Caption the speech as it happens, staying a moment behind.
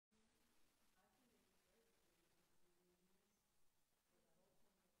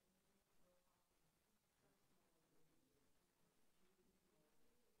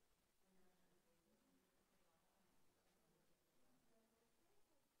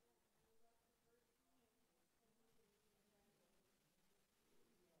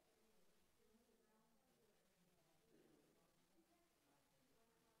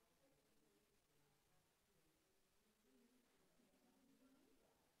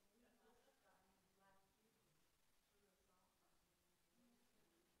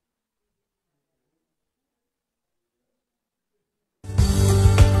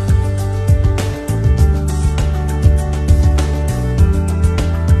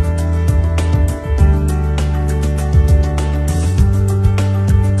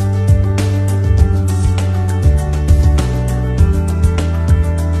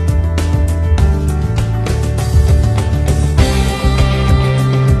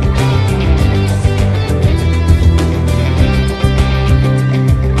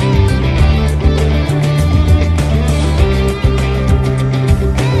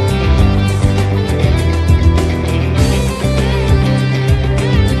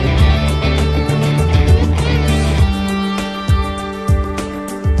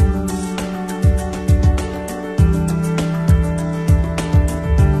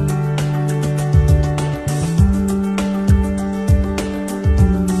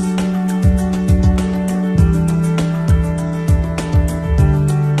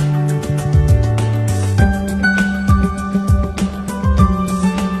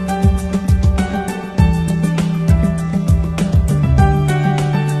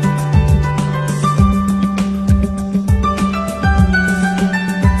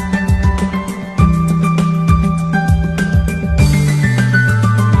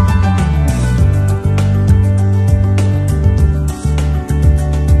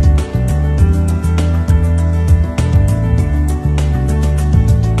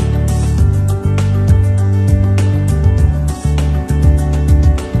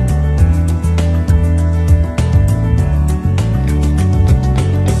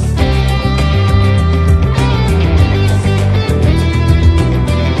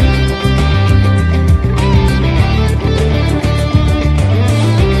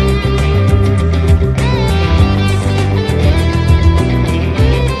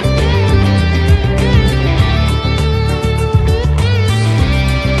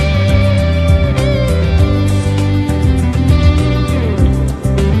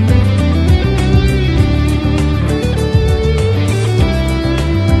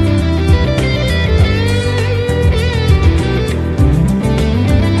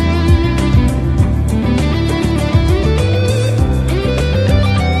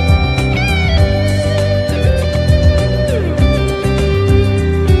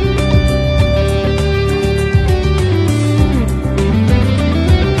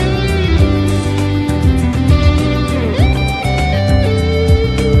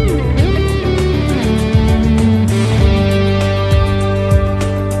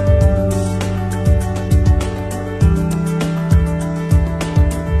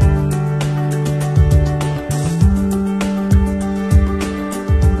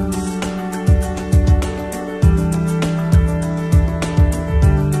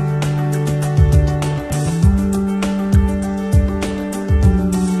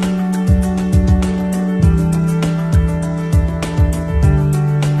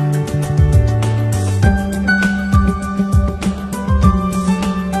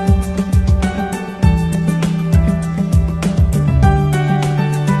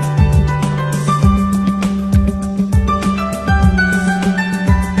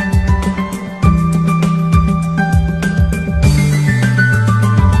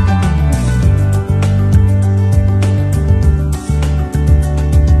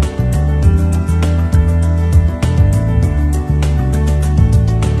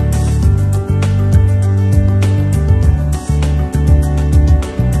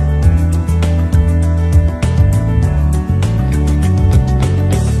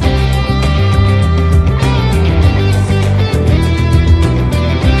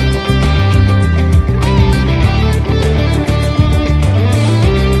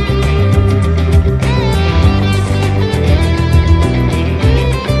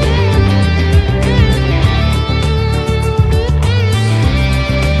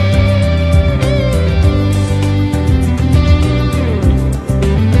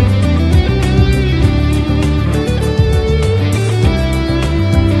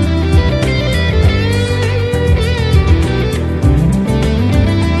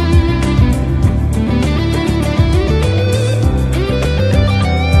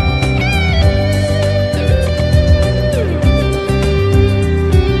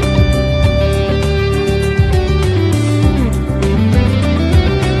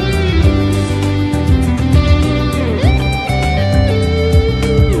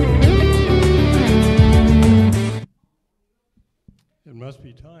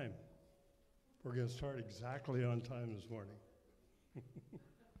We're going to start exactly on time this morning.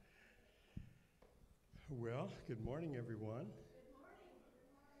 Well, good morning, everyone.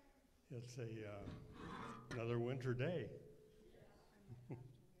 Good morning. It's another winter day.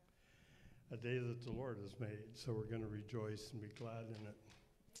 A day that the Lord has made, so we're going to rejoice and be glad in it.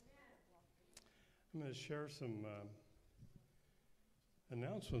 I'm going to share some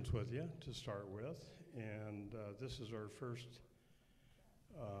announcements with you to start with, and this is our first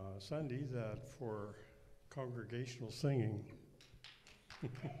Sunday that for congregational singing.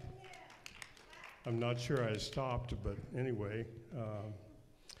 I'm not sure I stopped, but anyway,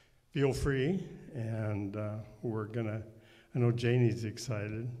 feel free, and we're gonna, I know Janie's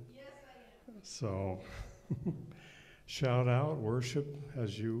excited. Yes, I am. So shout out, worship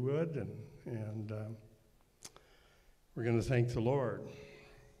as you would, and we're gonna thank the Lord.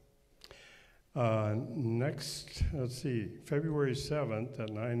 Next, let's see, February 7th at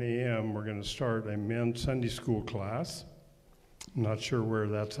 9 a.m., we're going to start a men's Sunday school class. I'm not sure where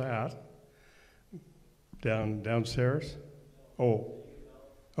that's at. Downstairs? Oh,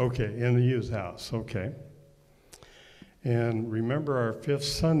 okay, in the youth house, okay. And remember our fifth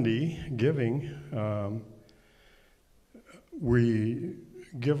Sunday giving. We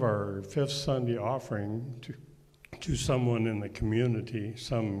give our fifth Sunday offering to someone in the community,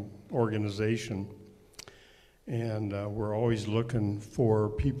 some organization, and we're always looking for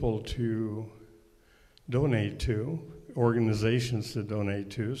people to donate to, organizations to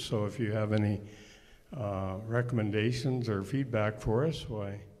donate to. So if you have any recommendations or feedback for us,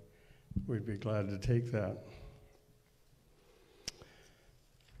 why, we'd be glad to take that.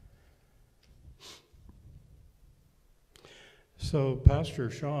 So Pastor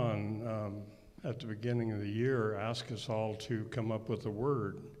Sean, at the beginning of the year, asked us all to come up with a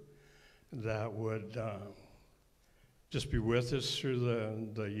word that would just be with us through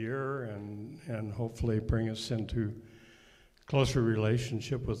the year and hopefully bring us into closer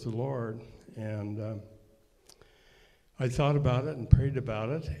relationship with the Lord. And I thought about it and prayed about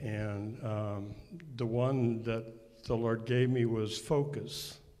it, and the one that the Lord gave me was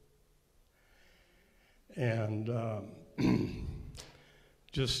focus. And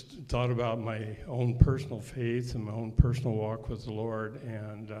just thought about my own personal faith and my own personal walk with the Lord,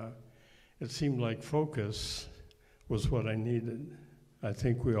 and it seemed like focus was what I needed. I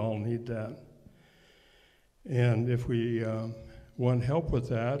think we all need that. And if we want help with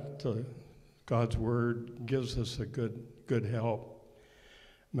that, God's Word gives us a good help.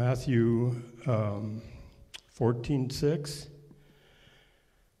 Matthew 14:6,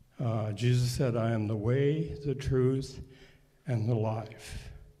 Jesus said, "I am the way, the truth, and the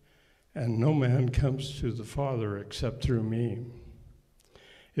life, and no man comes to the Father except through me.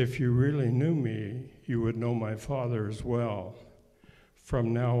 If you really knew me, you would know my Father as well.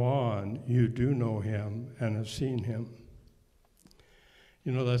 From now on, you do know him and have seen him."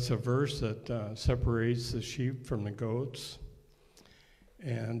 You know, that's a verse that separates the sheep from the goats,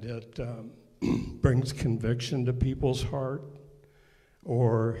 and it brings conviction to people's heart,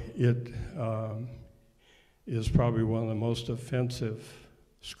 or it is probably one of the most offensive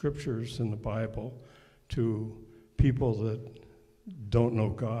scriptures in the Bible to people that don't know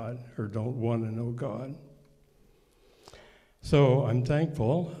God or don't want to know God. So I'm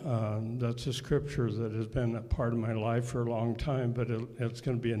thankful. That's a scripture that has been a part of my life for a long time, but it's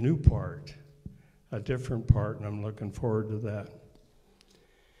going to be a new part, a different part, and I'm looking forward to that.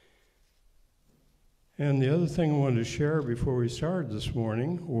 And the other thing I wanted to share before we started this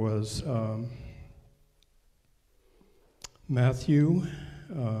morning was Matthew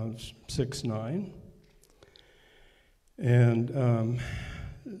 6:9, and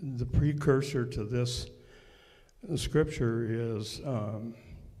the precursor to this scripture is,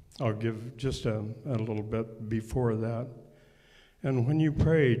 I'll give just a little bit before that. "And when you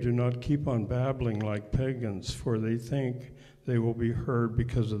pray, do not keep on babbling like pagans, for they think they will be heard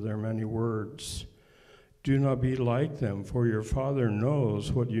because of their many words. Do not be like them, for your Father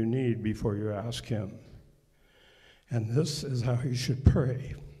knows what you need before you ask him." And this is how you should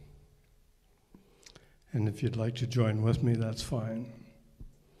pray. And if you'd like to join with me, that's fine.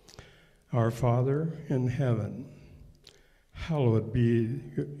 "Our Father in heaven, hallowed be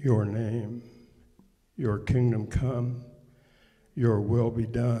your name. Your kingdom come, your will be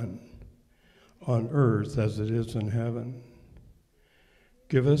done, on earth as it is in heaven.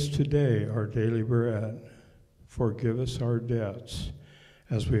 Give us today our daily bread. Forgive us our debts,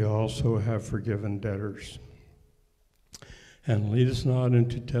 as we also have forgiven debtors. And lead us not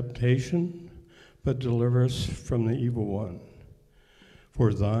into temptation, but deliver us from the evil one.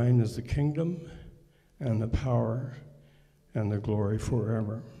 For thine is the kingdom, and the power, and the glory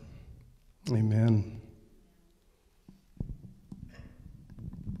forever. Amen.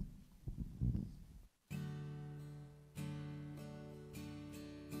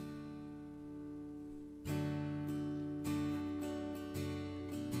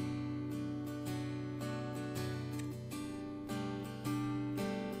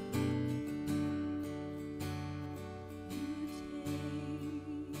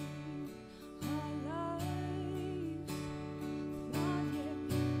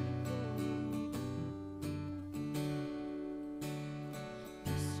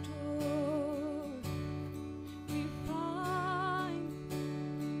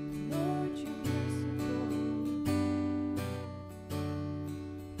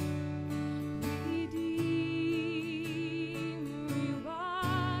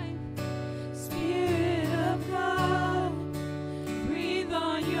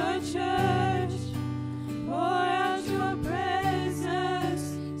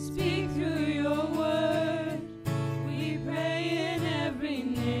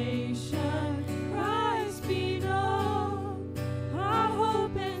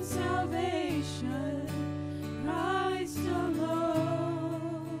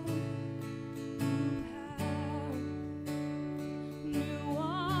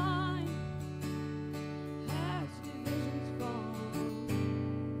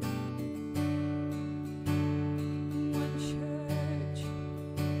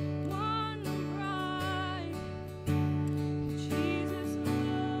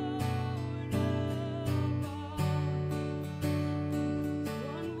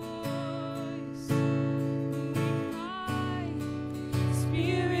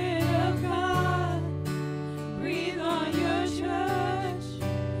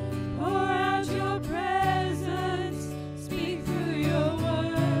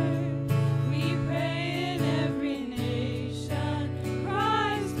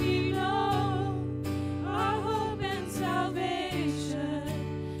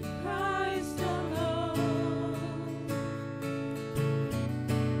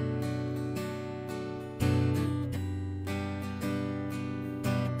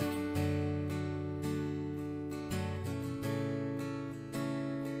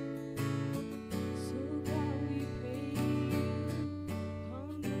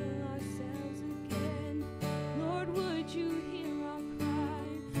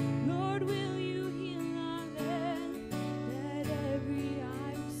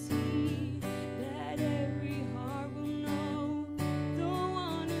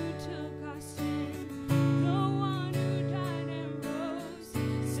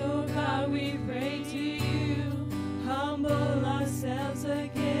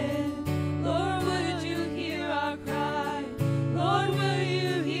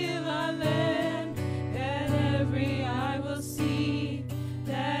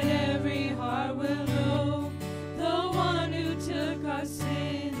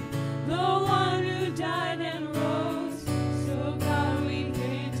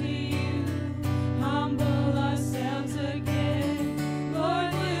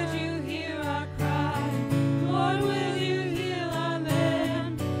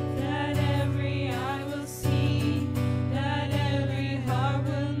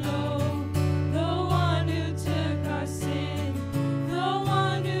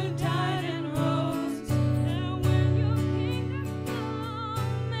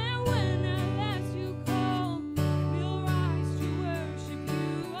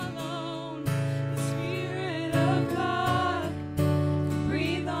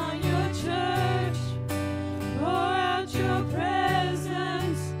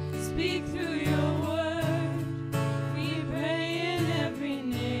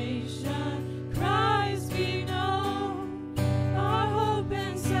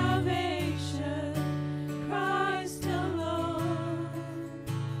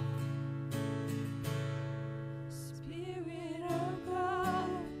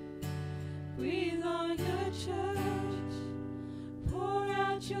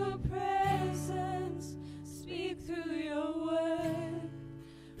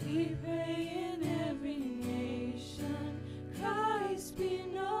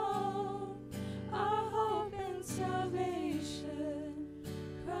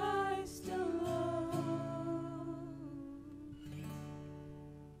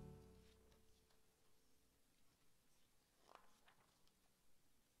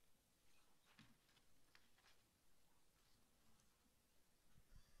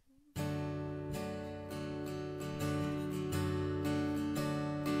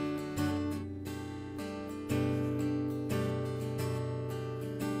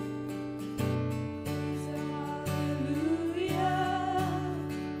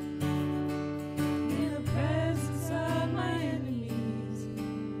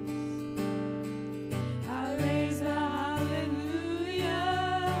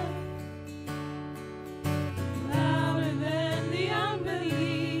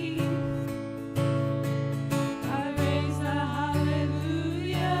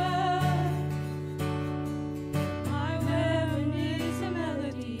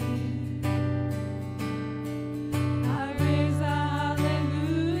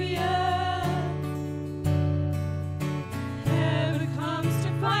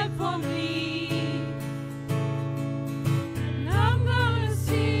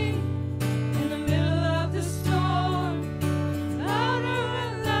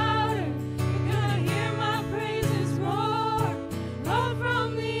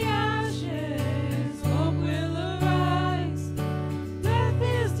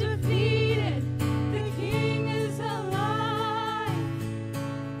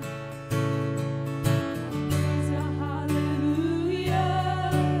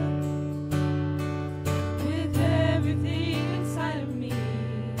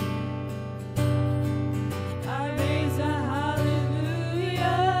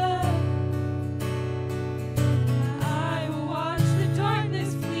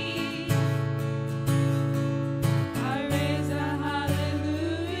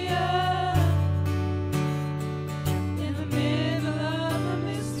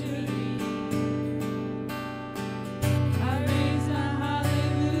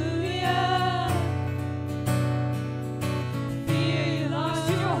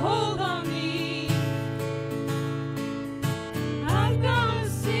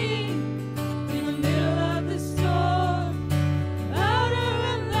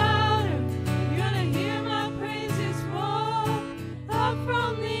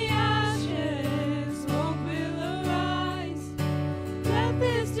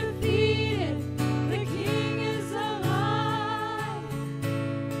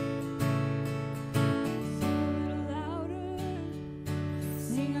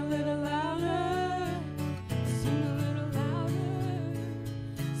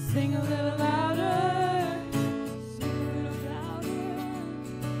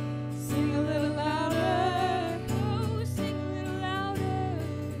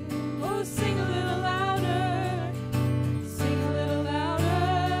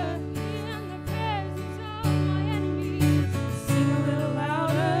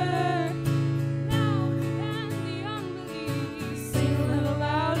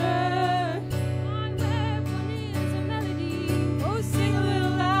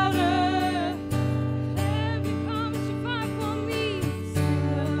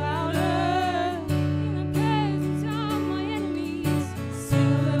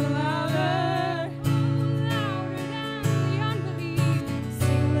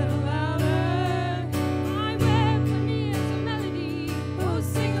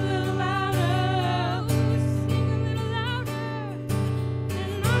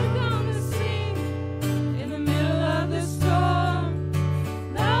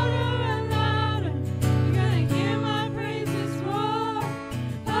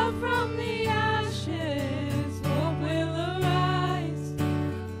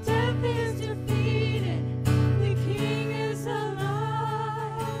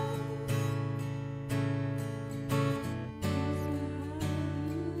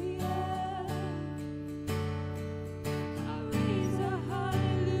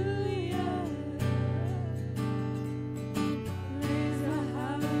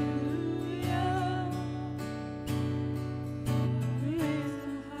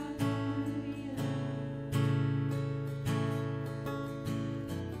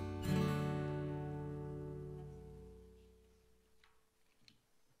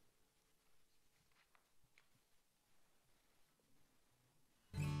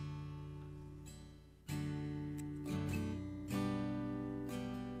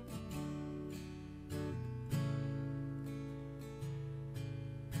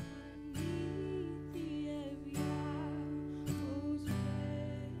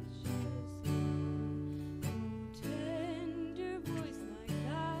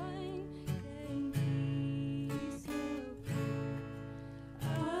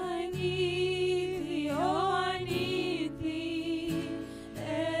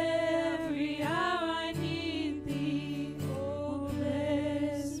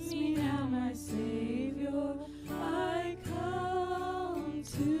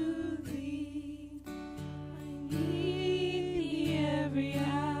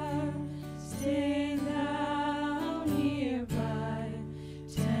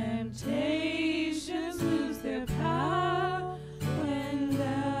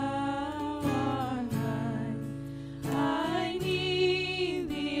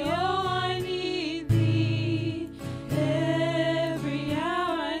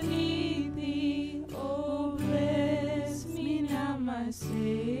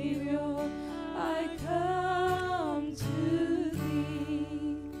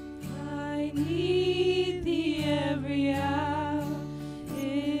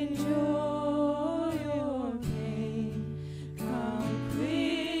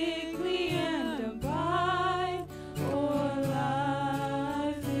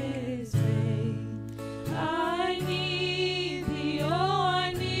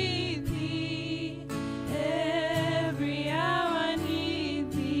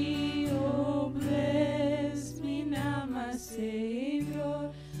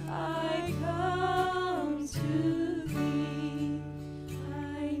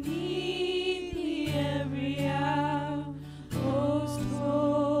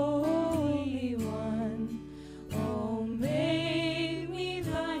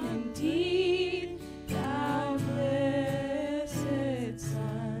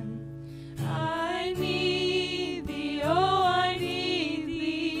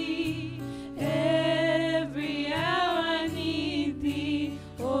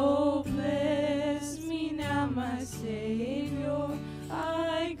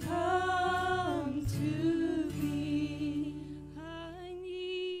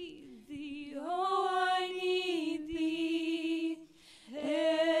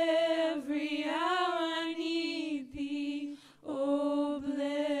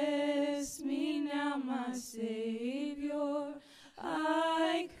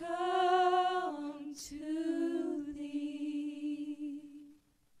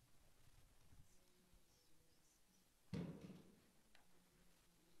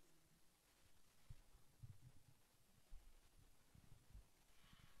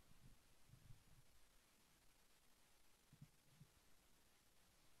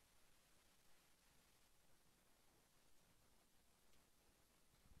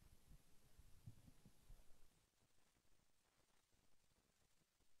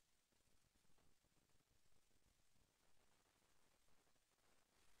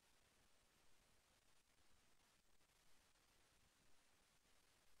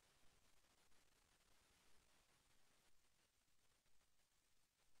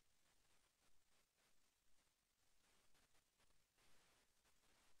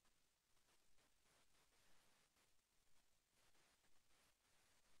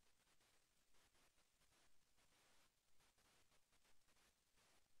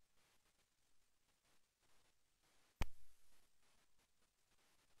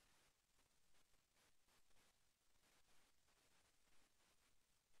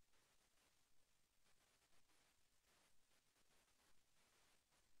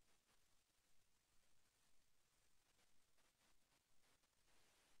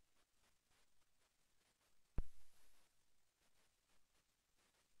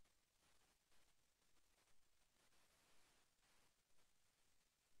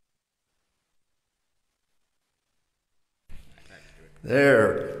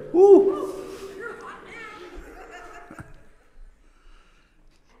 There. Woo!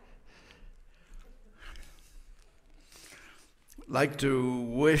 I'd like to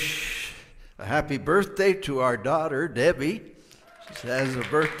wish a happy birthday to our daughter, Debbie. She has a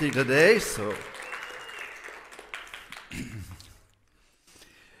birthday today, so...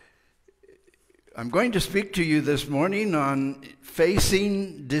 I'm going to speak to you this morning on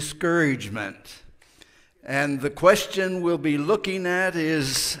facing discouragement. And the question we'll be looking at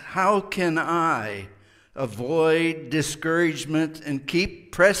is, how can I avoid discouragement and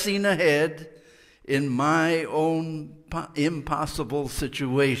keep pressing ahead in my own impossible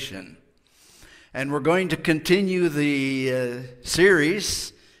situation? And we're going to continue the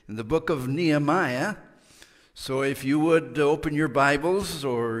series in the book of Nehemiah. So if you would open your Bibles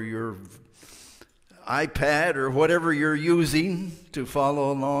or your iPad or whatever you're using to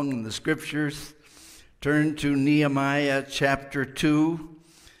follow along in the scriptures, turn to Nehemiah chapter 2,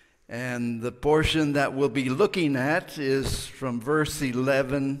 and the portion that we'll be looking at is from verse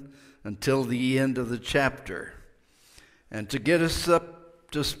 11 until the end of the chapter. And to get us up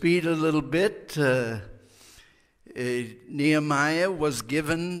to speed a little bit, Nehemiah was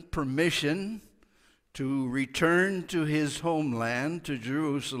given permission to return to his homeland, to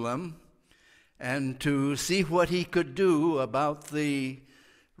Jerusalem, and to see what he could do about the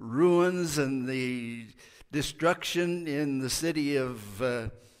ruins and the destruction in the city of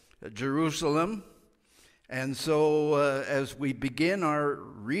Jerusalem. And so as we begin our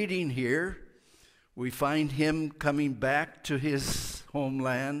reading here, we find him coming back to his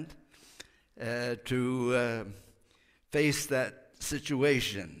homeland to face that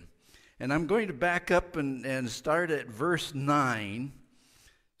situation. And I'm going to back up and start at verse 9.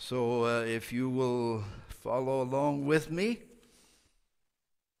 So if you will follow along with me.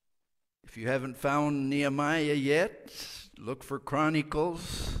 If you haven't found Nehemiah yet, look for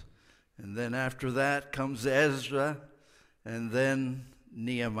Chronicles. And then after that comes Ezra, and then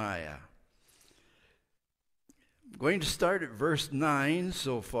Nehemiah. I'm going to start at verse 9,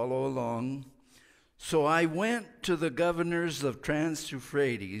 so follow along. So I went to the governors of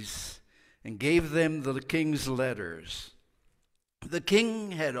Trans-Euphrates and gave them the king's letters. The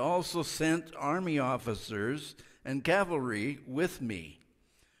king had also sent army officers and cavalry with me.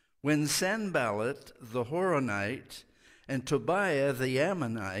 When Sanballat the Horonite and Tobiah the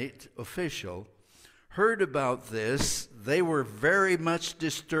Ammonite official heard about this, they were very much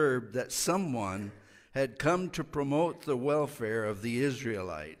disturbed that someone had come to promote the welfare of the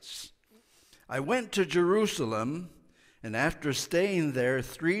Israelites. I went to Jerusalem, and after staying there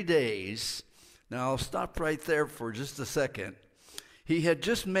 3 days, now I'll stop right there for just a second. He had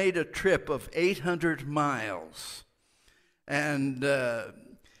just made a trip of 800 miles, and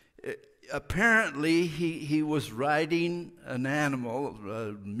apparently he was riding an animal,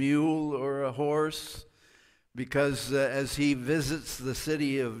 a mule or a horse, because as he visits the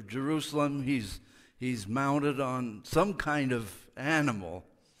city of Jerusalem, he's mounted on some kind of animal.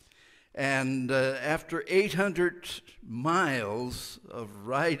 And after 800 miles of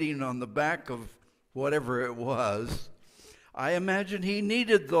riding on the back of whatever it was, I imagine he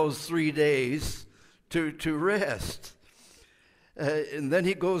needed those 3 days to rest. And then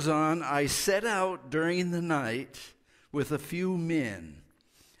he goes on, I set out during the night with a few men.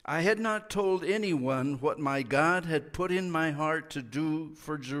 I had not told anyone what my God had put in my heart to do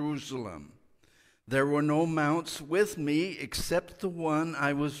for Jerusalem. There were no mounts with me except the one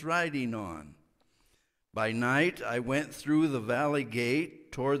I was riding on. By night I went through the valley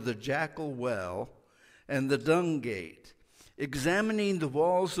gate toward the Jackal Well and the Dung Gate, examining the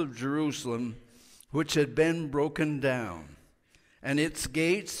walls of Jerusalem which had been broken down, and its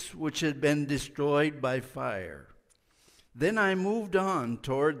gates which had been destroyed by fire. Then I moved on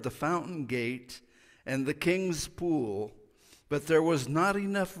toward the Fountain Gate and the King's Pool, but there was not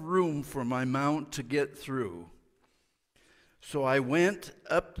enough room for my mount to get through. So I went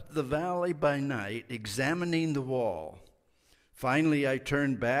up the valley by night, examining the wall. Finally I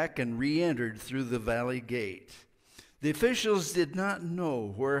turned back and re-entered through the valley gate. The officials did not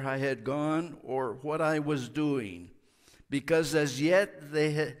know where I had gone or what I was doing, because as yet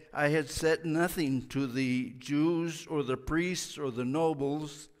I had said nothing to the Jews or the priests or the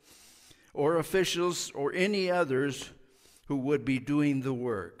nobles or officials or any others who would be doing the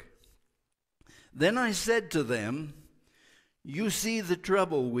work. Then I said to them, you see the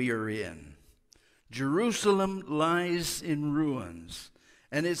trouble we are in. Jerusalem lies in ruins,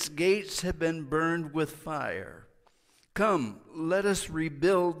 and its gates have been burned with fire. Come, let us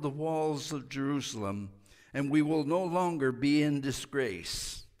rebuild the walls of Jerusalem, and we will no longer be in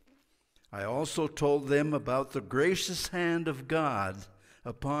disgrace. I also told them about the gracious hand of God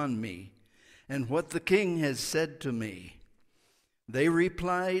upon me and what the king has said to me. They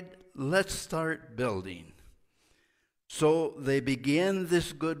replied, let's start building. So they began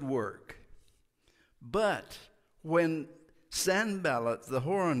this good work. But when Sanballat the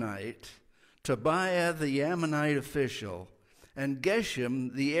Horonite, Tobiah the Ammonite official, and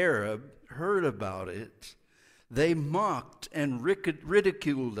Geshem the Arab heard about it, they mocked and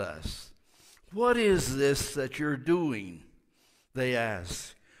ridiculed us. What is this that you're doing? They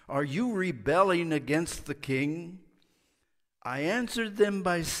asked. Are you rebelling against the king? I answered them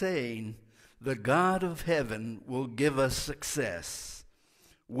by saying, the God of heaven will give us success.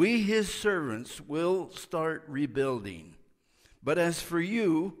 We, his servants, will start rebuilding. But as for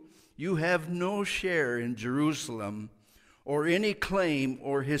you, you have no share in Jerusalem or any claim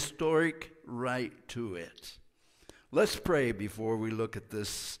or historic right to it. Let's pray before we look at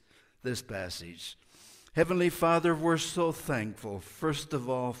this passage. Heavenly Father, we're so thankful, first of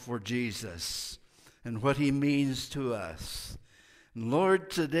all, for Jesus and what he means to us. And Lord,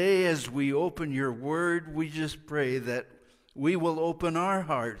 today as we open your word, we just pray that we will open our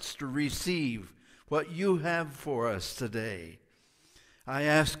hearts to receive what you have for us today. I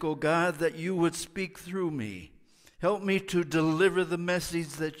ask, O God, that you would speak through me. Help me to deliver the message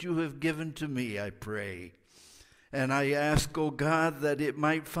that you have given to me, I pray. And I ask, O God, that it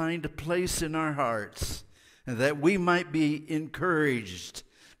might find a place in our hearts and that we might be encouraged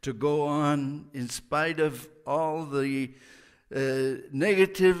to go on in spite of all the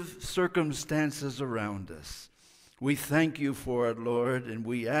negative circumstances around us. We thank you for it, Lord, and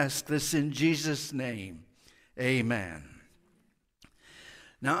we ask this in Jesus' name. Amen.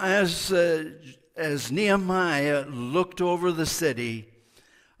 Now, as Nehemiah looked over the city,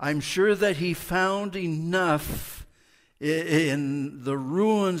 I'm sure that he found enough in the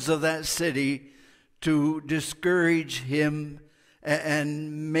ruins of that city to discourage him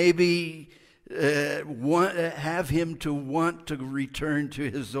and maybe have him to want to return to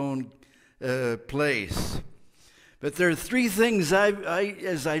his own place. But there are three things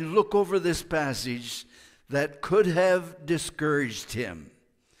as I look over this passage that could have discouraged him.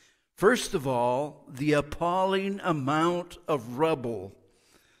 First of all, the appalling amount of rubble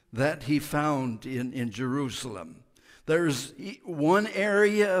that he found in Jerusalem. There's one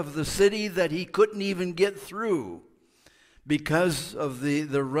area of the city that he couldn't even get through because of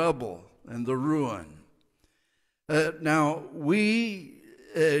the rubble and the ruin. Now, we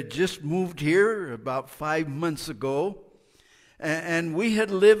just moved here about 5 months ago, and we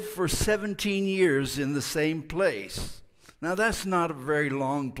had lived for 17 years in the same place. Now, that's not a very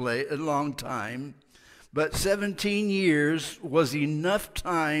long time, but 17 years was enough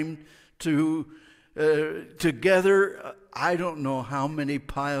time to gather, I don't know how many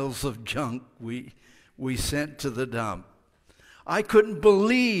piles of junk we sent to the dump. I couldn't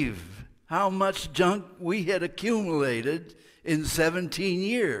believe how much junk we had accumulated in 17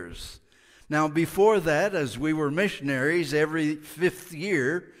 years. Now, before that, as we were missionaries, every 5th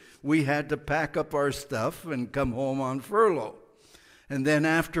year, we had to pack up our stuff and come home on furlough. And then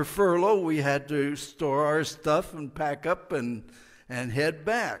after furlough, we had to store our stuff and pack up and head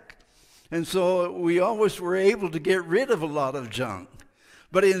back. And so we always were able to get rid of a lot of junk.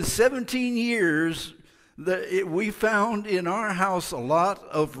 But in 17 years, we found in our house a lot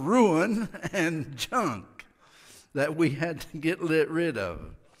of ruin and junk that we had to get rid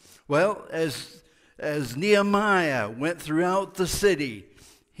of. Well, as Nehemiah went throughout the city,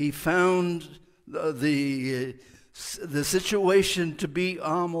 he found the situation to be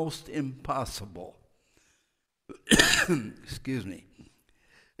almost impossible. Excuse me.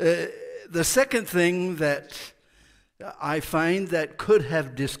 The second thing that I find that could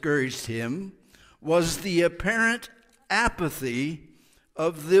have discouraged him was the apparent apathy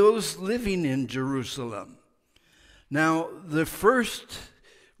of those living in Jerusalem. Now, the first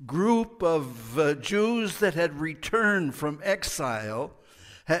group of Jews that had returned from exile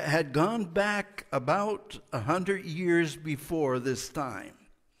had gone back about 100 years before this time.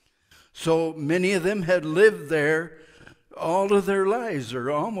 So many of them had lived there all of their lives, or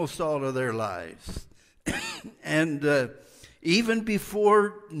almost all of their lives. And even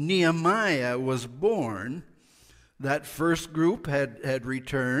before Nehemiah was born, that first group had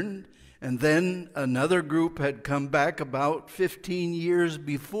returned, and then another group had come back about 15 years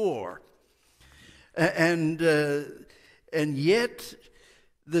before. And yet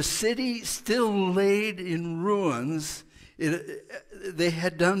the city still laid in ruins. They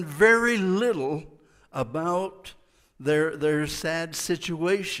had done very little about their sad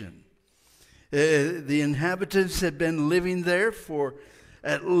situation. The inhabitants had been living there for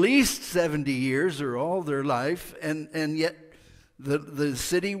at least 70 years or all their life, and yet the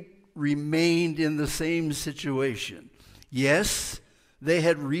city remained in the same situation. Yes, they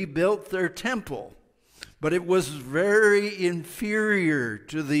had rebuilt their temple, but it was very inferior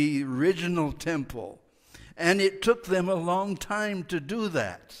to the original temple, and it took them a long time to do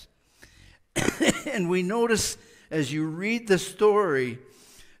that. And we notice as you read the story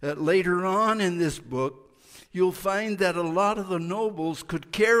later on in this book, you'll find that a lot of the nobles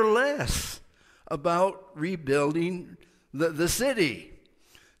could care less about rebuilding the city.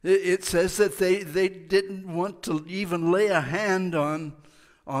 It says that they didn't want to even lay a hand on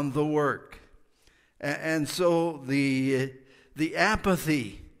the work. And so the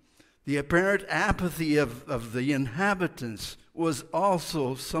apathy, the apparent apathy of the inhabitants was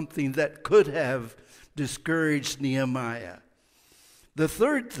also something that could have discouraged Nehemiah. The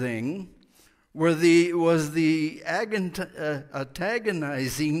third thing was the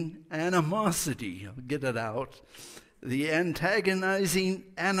antagonizing animosity. I'll get it out. The antagonizing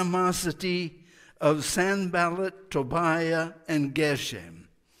animosity of Sanballat, Tobiah, and Geshem.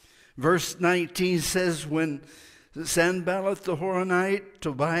 Verse 19 says, when Sanballat the Horonite,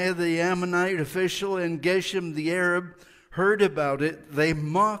 Tobiah the Ammonite official, and Geshem the Arab heard about it, they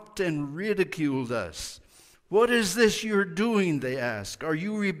mocked and ridiculed us. What is this you're doing, they asked. Are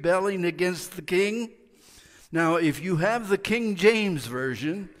you rebelling against the king? Now, if you have the King James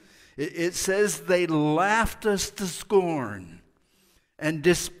Version, it says they laughed us to scorn and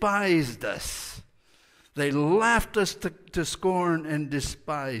despised us. They laughed us to scorn and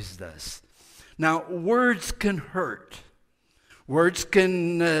despised us. Now, words can hurt. Words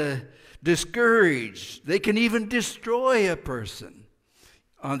can discourage. They can even destroy a person.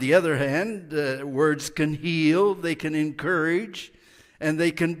 On the other hand, words can heal, they can encourage, and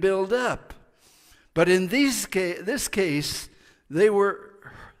they can build up. But in this case, they were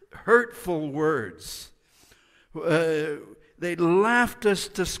hurtful words. They laughed us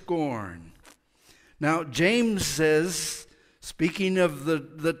to scorn. Now, James says, speaking of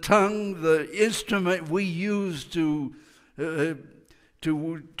the tongue, the instrument we use to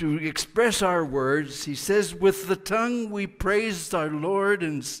express our words, he says, with the tongue we praise our Lord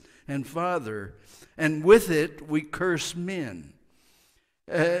and Father, and with it we curse men.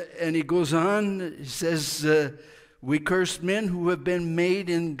 And he goes on, he says, we curse men who have been made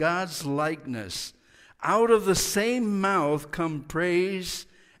in God's likeness. Out of the same mouth come praise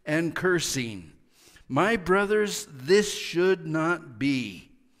and cursing. My brothers, this should not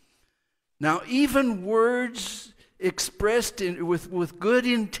be. Now, even words expressed with good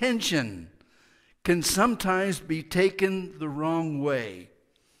intention can sometimes be taken the wrong way.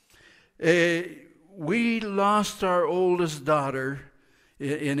 We lost our oldest daughter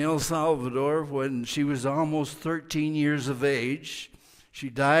in El Salvador when she was almost 13 years of age. She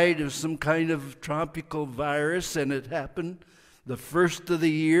died of some kind of tropical virus, and it happened the first of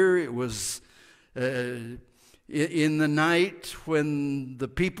the year. It was in the night when the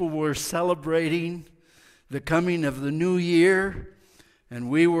people were celebrating the coming of the new year, and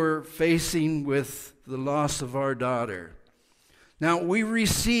we were facing with the loss of our daughter. Now, we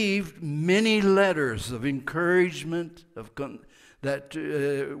received many letters of encouragement,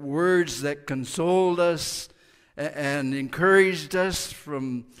 words that consoled us and encouraged us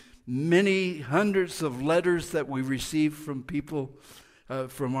from many hundreds of letters that we received from people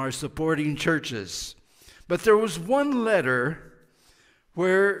from our supporting churches. But there was one letter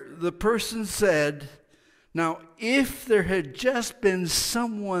where the person said, now, if there had just been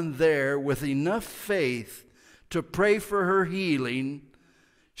someone there with enough faith to pray for her healing,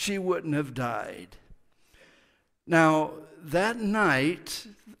 she wouldn't have died. Now, that night,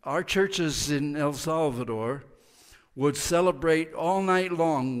 our churches in El Salvador would celebrate all night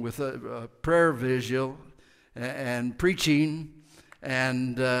long with a prayer vigil and preaching,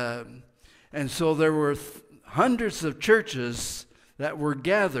 and so there were hundreds of churches that were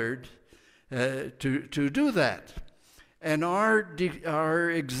gathered to do that. And our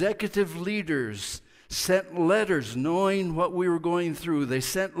executive leaders sent letters knowing what we were going through. They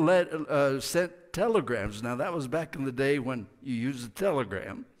sent telegrams. Now, that was back in the day when you used a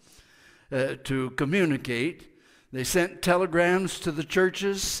telegram to communicate. They sent telegrams to the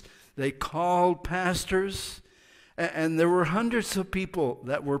churches. They called pastors. And there were hundreds of people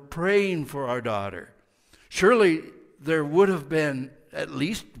that were praying for our daughter. Surely there would have been at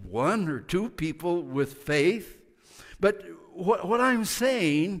least one or two people with faith. But what I'm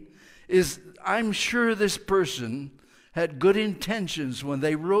saying is, I'm sure this person had good intentions when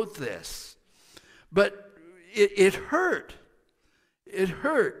they wrote this. But it hurt. It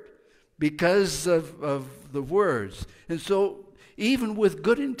hurt because of the words. And so even with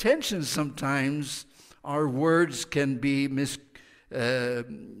good intentions, sometimes our words can be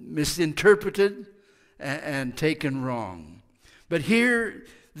misinterpreted and taken wrong. But here,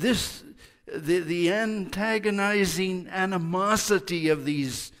 the antagonizing animosity of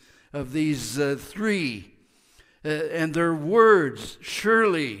these three and their words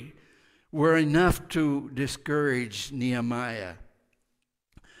surely were enough to discourage Nehemiah.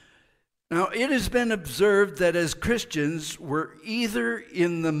 Now, it has been observed that as Christians, we're either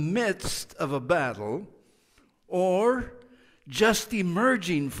in the midst of a battle, or just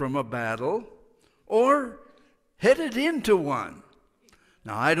emerging from a battle, or headed into one.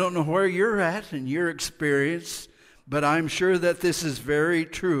 Now, I don't know where you're at in your experience, but I'm sure that this is very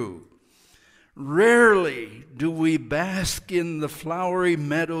true. Rarely do we bask in the flowery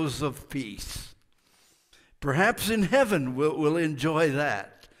meadows of peace. Perhaps in heaven we'll enjoy that.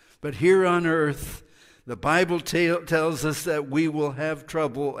 But here on earth, the Bible tells us that we will have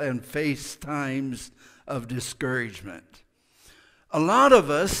trouble and face times of discouragement. A lot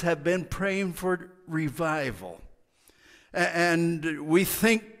of us have been praying for revival. And we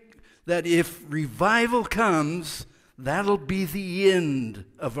think that if revival comes, that'll be the end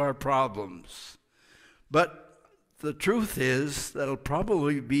of our problems. But the truth is, that'll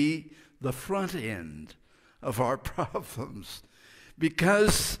probably be the front end of our problems.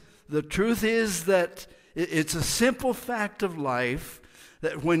 Because the truth is that it's a simple fact of life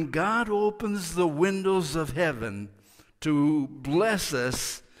that when God opens the windows of heaven to bless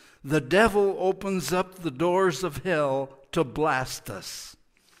us, the devil opens up the doors of hell to blast us.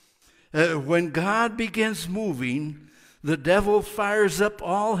 When God begins moving, the devil fires up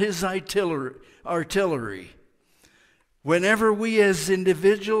all his artillery. Whenever we as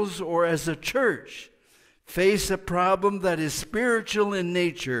individuals or as a church face a problem that is spiritual in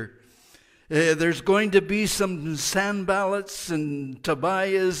nature, there's going to be some Sanballats and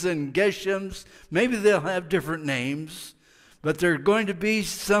Tobiahs and Geshems. Maybe they'll have different names, but there are going to be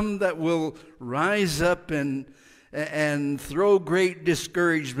some that will rise up and throw great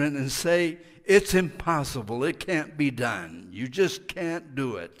discouragement and say, it's impossible, it can't be done. You just can't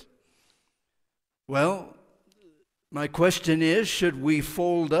do it. Well, my question is, should we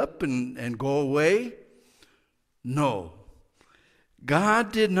fold up and go away? No.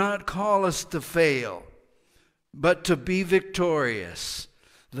 God did not call us to fail, but to be victorious.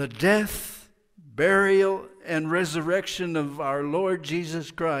 The death, burial, and resurrection of our Lord Jesus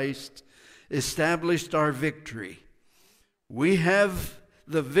Christ established our victory. We have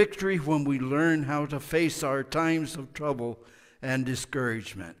the victory when we learn how to face our times of trouble and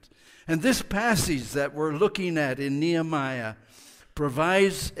discouragement. And this passage that we're looking at in Nehemiah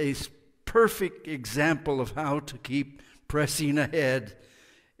provides a perfect example of how to keep pressing ahead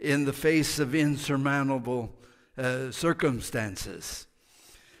in the face of insurmountable circumstances.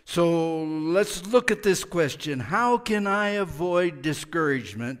 So let's look at this question. How can I avoid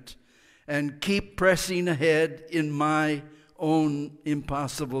discouragement and keep pressing ahead in my own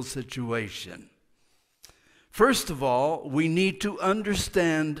impossible situation? First of all, we need to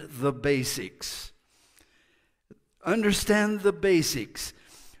understand the basics. Understand the basics.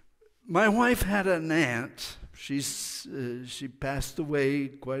 My wife had an aunt. She passed away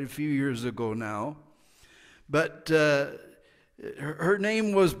quite a few years ago now. But her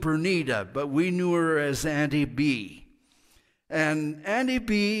name was Bernita, but we knew her as Auntie B. And Auntie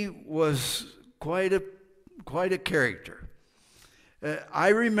B was quite a character. I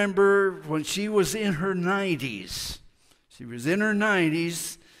remember when she was in her 90s.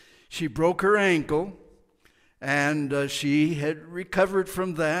 She broke her ankle, and she had recovered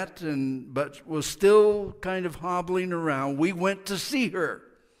from that, but was still kind of hobbling around. We went to see her,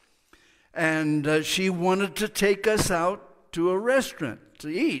 and she wanted to take us out to a restaurant to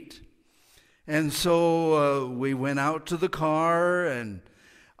eat. And so we went out to the car, and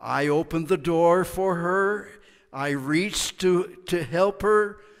I opened the door for her. I reached to help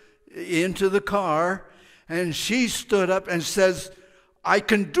her into the car, and she stood up and says, "I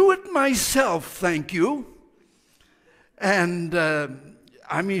can do it myself, thank you." And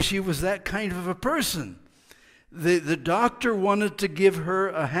she was that kind of a person. The doctor wanted to give her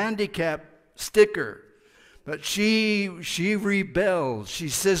a handicap sticker, but she rebelled. She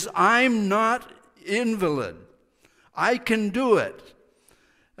says, "I'm not invalid. I can do it.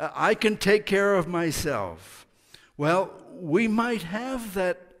 I can take care of myself." Well, we might have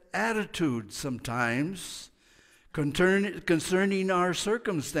that attitude sometimes concerning our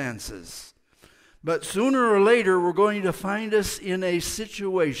circumstances. But sooner or later, we're going to find us in a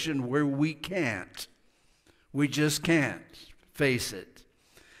situation where we can't. We just can't face it.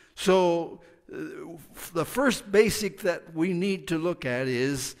 So the first basic that we need to look at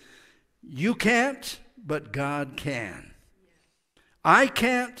is, you can't, but God can. I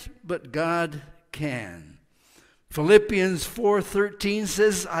can't, but God can. Philippians 4:13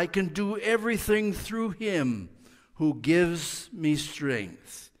 says, I can do everything through him who gives me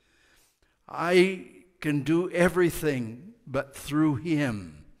strength. I can do everything but through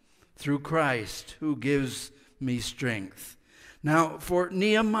him, through Christ who gives me strength. Now, for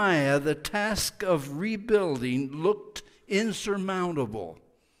Nehemiah, the task of rebuilding looked insurmountable,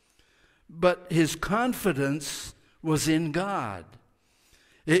 but his confidence was in God.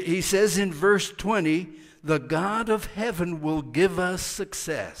 He says in verse 20, the God of heaven will give us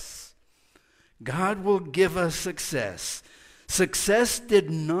success. God will give us success. Success did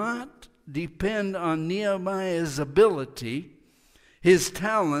not depend on Nehemiah's ability, his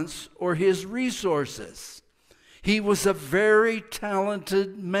talents, or his resources. He was a very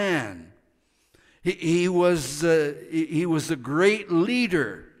talented man. He was a great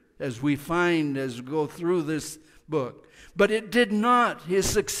leader, as we find as we go through this book. But his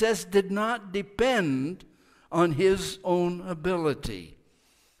success did not depend on his own ability.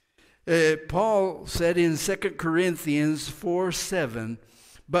 Paul said in 2 Corinthians 4:7,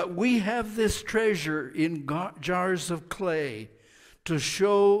 but we have this treasure in jars of clay to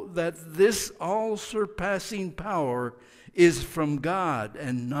show that this all-surpassing power is from God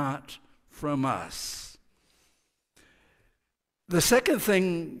and not from us. The second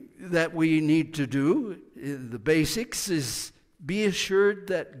thing that we need to do, the basics, is be assured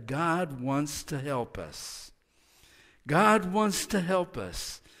that God wants to help us. God wants to help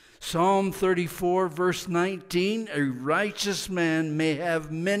us. Psalm 34, verse 19, a righteous man may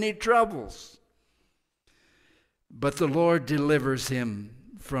have many troubles, but the Lord delivers him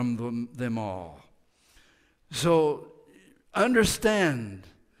from them all. So understand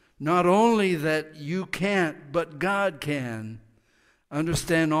not only that you can't, but God can.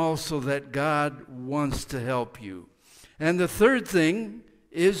 Understand also that God wants to help you. And the third thing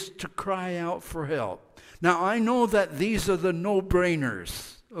is to cry out for help. Now, I know that these are the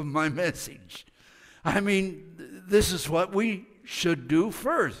no-brainers of my message. I mean, this is what we should do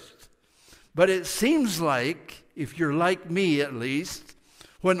first. But it seems like, if you're like me at least,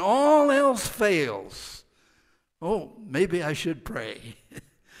 when all else fails, oh, maybe I should pray.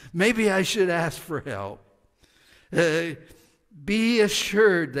 Maybe I should ask for help. Be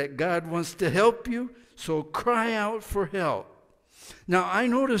assured that God wants to help you, so cry out for help. Now, I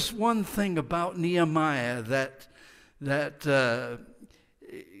noticed one thing about Nehemiah that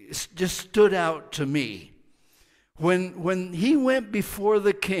just stood out to me. When he went before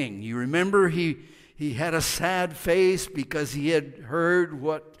the king, you remember he had a sad face because he had heard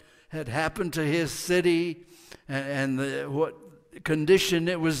what had happened to his city and what condition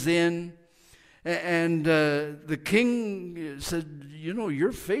it was in. And the king said, you know,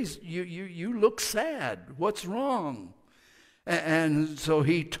 your face, you look sad. What's wrong? And so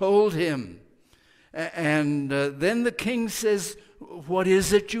he told him. And then the king says, what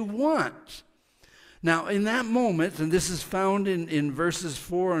is it you want? Now, in that moment, and this is found in verses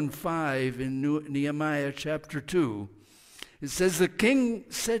 4 and 5 in Nehemiah chapter 2, it says, the king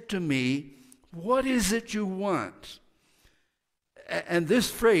said to me, what is it you want? And this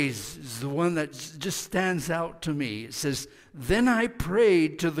phrase is the one that just stands out to me. It says, then I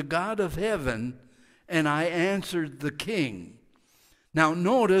prayed to the God of heaven, and I answered the king. Now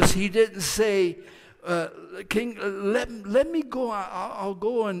notice he didn't say, king, let me go. I'll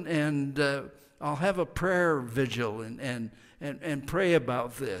go and I'll have a prayer vigil and pray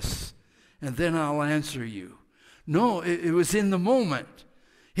about this, and then I'll answer you. No, it was in the moment.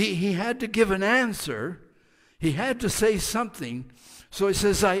 He had to give an answer. He had to say something. So he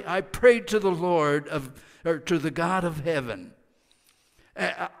says, I prayed to the Lord or to the God of heaven.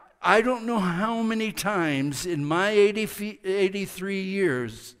 I don't know how many times in my 83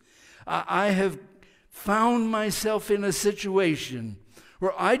 years I have found myself in a situation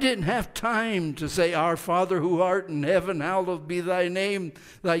where I didn't have time to say, Our Father who art in heaven, hallowed be thy name,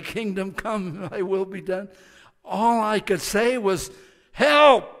 thy kingdom come, thy will be done. All I could say was,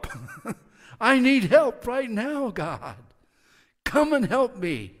 help! I need help right now, God. Come and help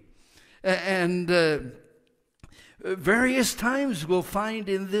me. And various times we'll find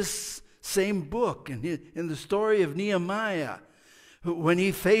in this same book, in the story of Nehemiah, when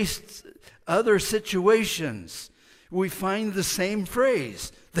he faced other situations, we find the same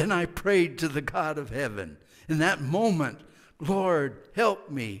phrase. Then I prayed to the God of heaven. In that moment, Lord, help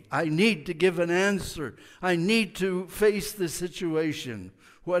me. I need to give an answer. I need to face the situation,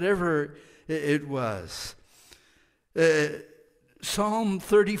 whatever it was. Psalm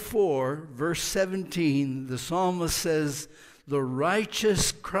 34, verse 17, the psalmist says, "The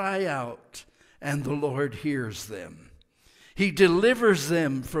righteous cry out, and the Lord hears them. He delivers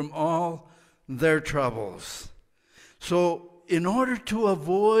them from all their troubles." So in order to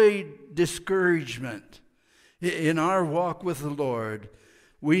avoid discouragement in our walk with the Lord,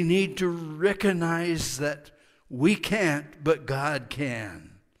 we need to recognize that we can't, but God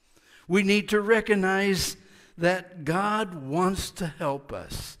can. We need to recognize that God wants to help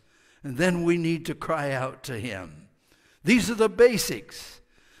us, and then we need to cry out to Him. These are the basics.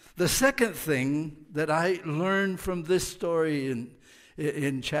 The second thing that I learned from this story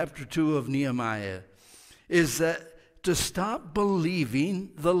in chapter 2 of Nehemiah is that to stop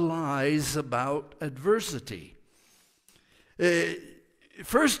believing the lies about adversity.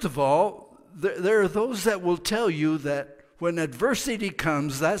 First of all, there are those that will tell you that when adversity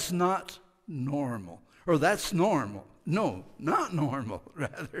comes, that's not normal, or that's normal. No, not normal,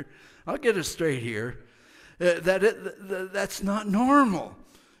 rather. I'll get it straight here. That's not normal.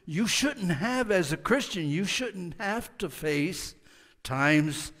 You shouldn't have, as a Christian, you shouldn't have to face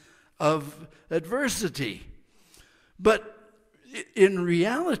times of adversity. But in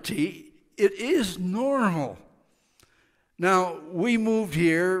reality, it is normal. Now, we moved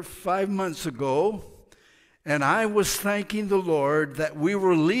here 5 months ago, and I was thanking the Lord that we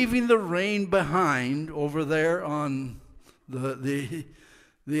were leaving the rain behind over there on the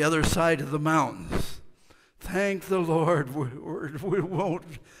other side of the mountains. Thank the Lord, we won't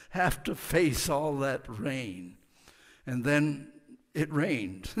have to face all that rain. And then it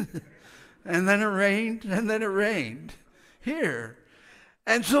rained. And then it rained, and then it rained here.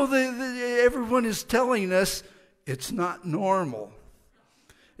 And so everyone is telling us it's not normal.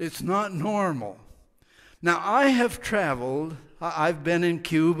 It's not normal. Now, I have traveled. I've been in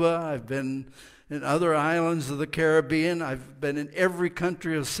Cuba. I've been in other islands of the Caribbean. I've been in every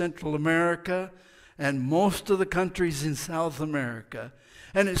country of Central America and most of the countries in South America.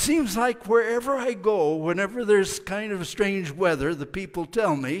 And it seems like wherever I go, whenever there's kind of strange weather, the people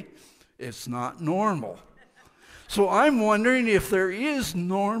tell me it's not normal. So I'm wondering if there is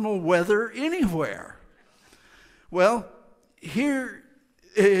normal weather anywhere. Well, here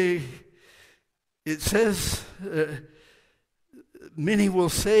it says, many will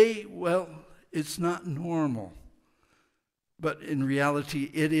say, well, it's not normal. But in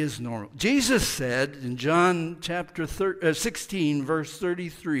reality, it is normal. Jesus said in John chapter 16, verse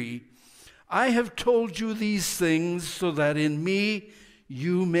 33, "I have told you these things so that in me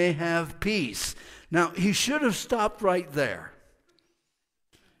you may have peace." Now, he should have stopped right there.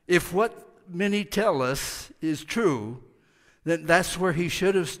 If what many tell us is true, then that's where he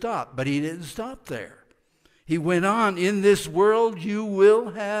should have stopped. But he didn't stop there. He went on, "In this world you will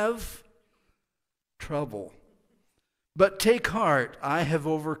have trouble. But take heart, I have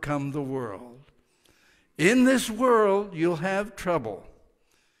overcome the world." In this world, you'll have trouble.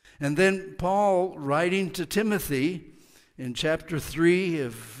 And then Paul, writing to Timothy in chapter 3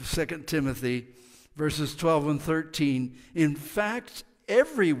 of 2 Timothy, verses 12 and 13, "In fact,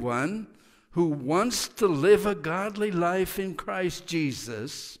 everyone who wants to live a godly life in Christ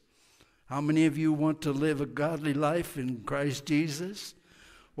Jesus," how many of you want to live a godly life in Christ Jesus?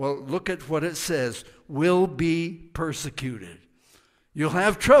 Well, look at what it says, "will be persecuted." You'll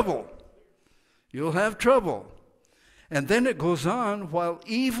have trouble. You'll have trouble. And then it goes on, "while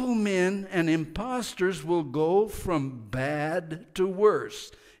evil men and impostors will go from bad to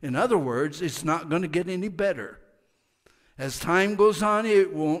worse." In other words, it's not going to get any better. As time goes on,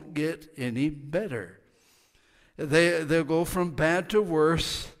 it won't get any better. They'll go from bad to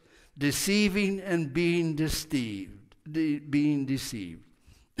worse, deceiving and being deceived.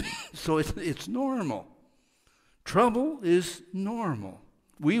 So it's normal. Trouble is normal.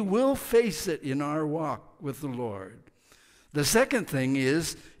 We will face it in our walk with the Lord. The second thing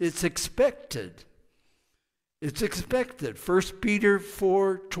is it's expected. It's expected. 1 Peter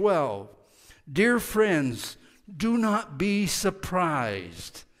 4:12. "Dear friends, do not be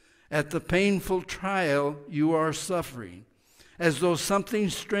surprised at the painful trial you are suffering, as though something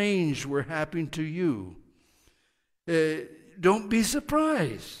strange were happening to you." Don't be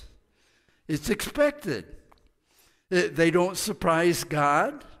surprised. It's expected. They don't surprise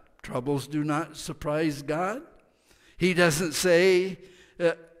God. Troubles do not surprise God. He doesn't say,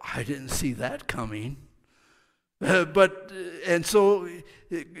 "I didn't see that coming." And so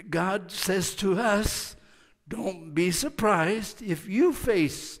God says to us, don't be surprised if you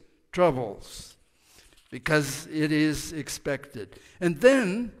face troubles, because it is expected. And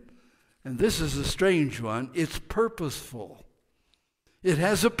then, and this is a strange one, it's purposeful. It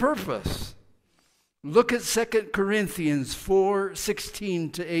has a purpose. Look at 2 Corinthians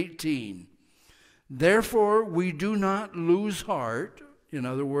 4:16-18. Therefore, we do not lose heart. In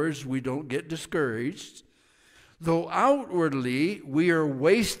other words, we don't get discouraged. Though outwardly we are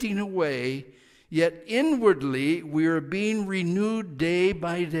wasting away, yet inwardly we are being renewed day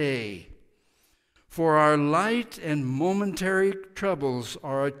by day. For our light and momentary troubles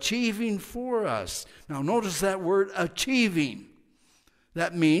are achieving for us. Now notice that word, achieving.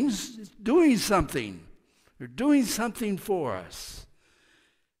 That means doing something. They're doing something for us.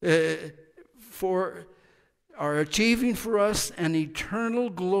 Are achieving for us an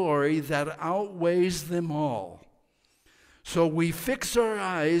eternal glory that outweighs them all. So we fix our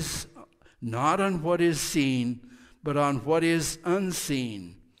eyes not on what is seen, but on what is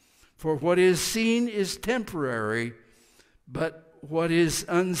unseen. For what is seen is temporary, but what is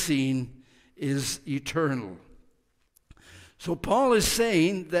unseen is eternal. So Paul is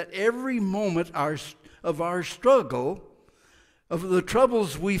saying that every moment of our struggle, of the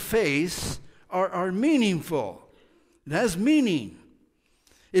troubles we face, are meaningful. It has meaning.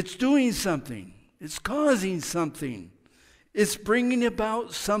 It's doing something. It's causing something. It's bringing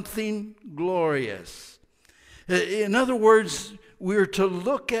about something glorious. In other words, we're to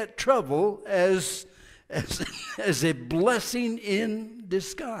look at trouble as a blessing in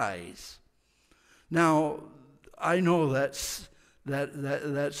disguise. Now, I know that's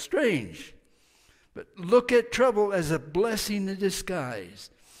strange, but look at trouble as a blessing in disguise.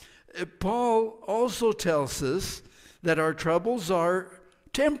 Paul also tells us that our troubles are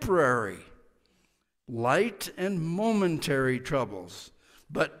temporary, light and momentary troubles.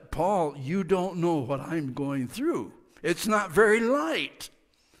 But Paul, you don't know what I'm going through. It's not very light.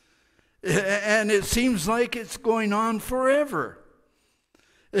 And it seems like it's going on forever.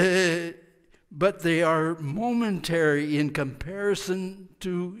 But they are momentary in comparison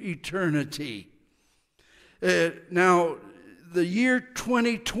to eternity. Now, the year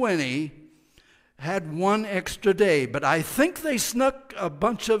 2020 had one extra day, but I think they snuck a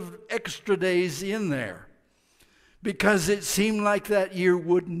bunch of extra days in there because it seemed like that year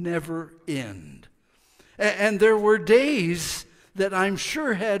would never end. And there were days that I'm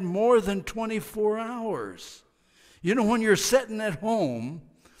sure had more than 24 hours. You know, when you're sitting at home,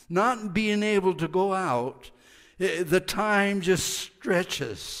 not being able to go out, the time just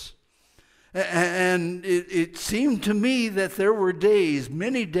stretches. And it seemed to me that there were days,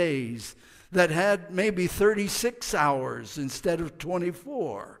 many days, that had maybe 36 hours instead of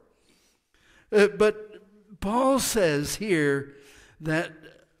 24. But Paul says here that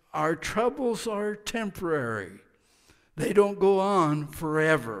our troubles are temporary. They don't go on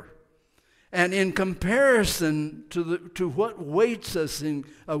forever. And in comparison to what awaits us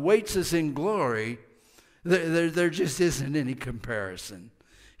in glory, there just isn't any comparison.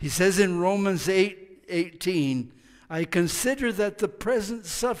 He says in Romans 8:18, I consider that the present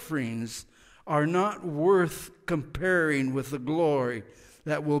sufferings are not worth comparing with the glory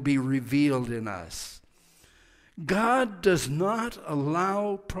that will be revealed in us. God does not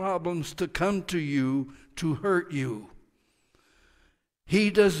allow problems to come to you to hurt you. He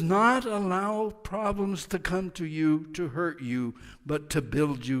does not allow problems to come to you to hurt you, but to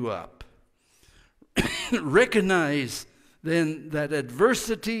build you up. Recognize then that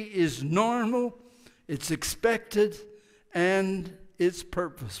adversity is normal, it's expected, and it's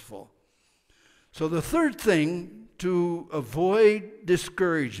purposeful. So the third thing to avoid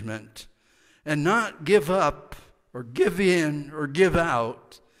discouragement and not give up or give in or give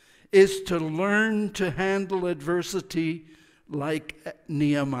out is to learn to handle adversity like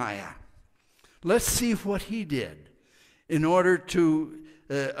Nehemiah. Let's see what he did in order to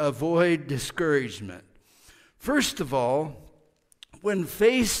avoid discouragement. First of all, when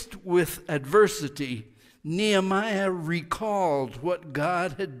faced with adversity, Nehemiah recalled what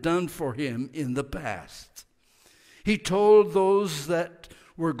God had done for him in the past. He told those that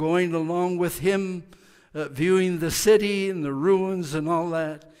were going along with him, viewing the city and the ruins and all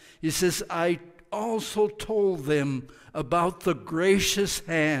that, he says, I also told them about the gracious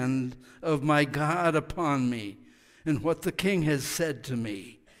hand of my God upon me and what the king has said to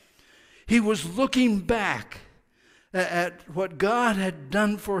me. He was looking back at what God had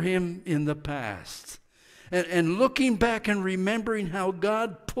done for him in the past. And looking back and remembering how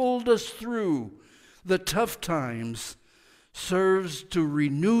God pulled us through the tough times serves to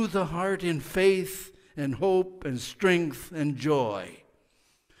renew the heart in faith and hope and strength and joy.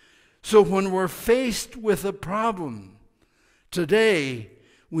 So when we're faced with a problem today,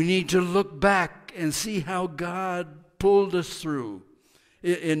 we need to look back and see how God pulled us through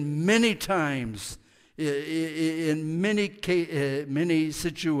in many times, in many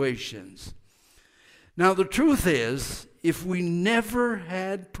situations. Now, the truth is, if we never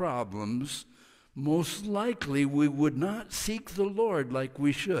had problems, most likely we would not seek the Lord like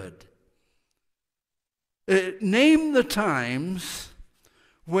we should. Name the times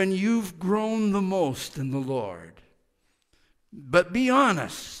when you've grown the most in the Lord. But be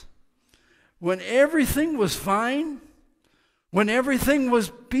honest. When everything was fine, when everything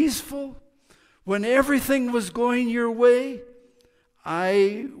was peaceful, when everything was going your way,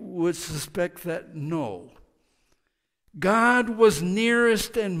 I would suspect that no. God was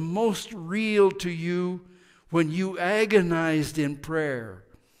nearest and most real to you when you agonized in prayer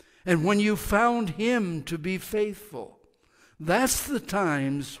and when you found Him to be faithful. That's the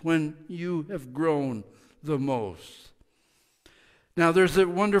times when you have grown the most. Now, there's a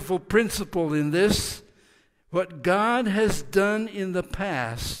wonderful principle in this. What God has done in the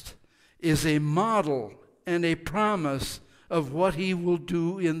past is a model and a promise of what He will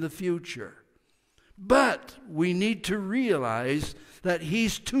do in the future. But we need to realize that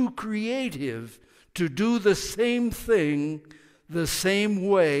He's too creative to do the same thing the same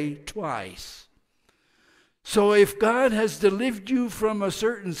way twice. So if God has delivered you from a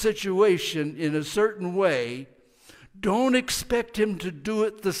certain situation in a certain way, don't expect Him to do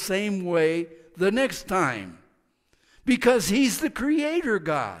it the same way the next time, because He's the Creator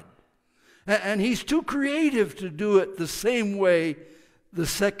God. And He's too creative to do it the same way the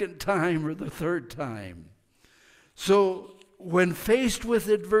second time or the third time. So when faced with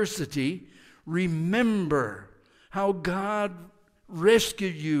adversity, remember how God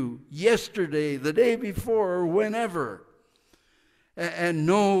rescued you yesterday, the day before, or whenever, and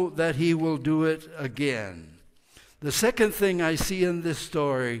know that He will do it again. The second thing I see in this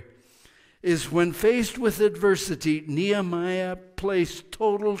story is when faced with adversity, Nehemiah placed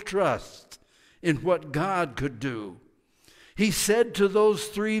total trust in what God could do. He said to those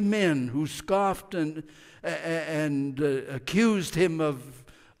three men who scoffed and accused him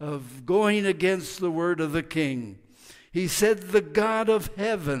of going against the word of the king, he said, "The God of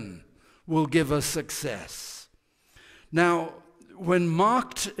heaven will give us success." Now, when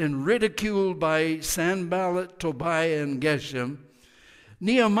mocked and ridiculed by Sanballat, Tobiah, and Geshem,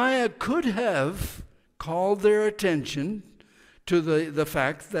 Nehemiah could have called their attention to the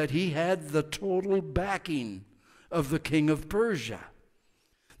fact that he had the total backing of the king of Persia,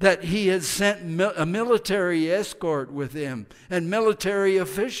 that he had sent a military escort with him and military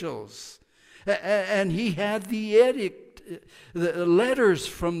officials, and he had the edict, the letters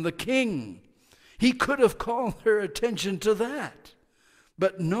from the king. He could have called their attention to that.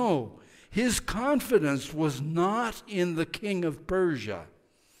 But no, his confidence was not in the king of Persia,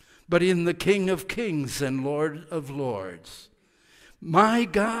 but in the King of Kings and Lord of Lords. My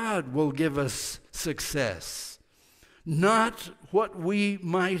God will give us success. Not what we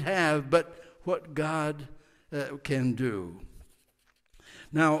might have, but what God can do.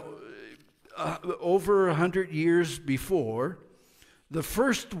 Now, over 100 years before, the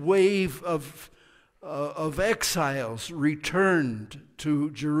first wave of exiles returned to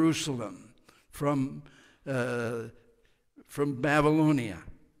Jerusalem from Babylonia.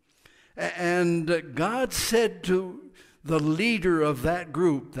 And God said to the leader of that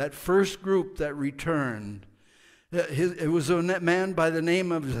group, that first group that returned, it was a man by the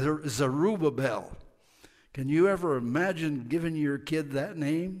name of Zerubbabel. Can you ever imagine giving your kid that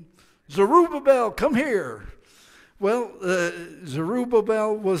name? Zerubbabel, come here. Well,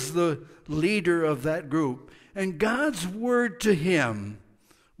 Zerubbabel was the leader of that group. And God's word to him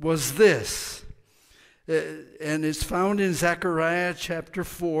was this. And it's found in Zechariah chapter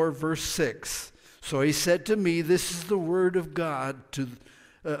 4, verse 6. So he said to me, this is the word of God,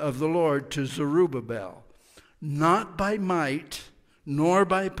 of the Lord to Zerubbabel. Not by might, nor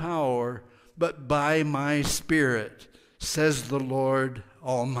by power, but by my Spirit, says the Lord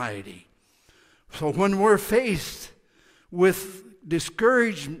Almighty. So when we're faced with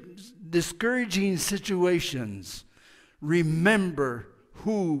discouraging situations, remember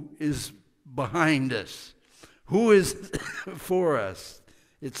who is behind us, who is for us.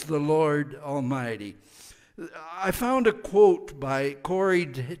 It's the Lord Almighty. I found a quote by Corrie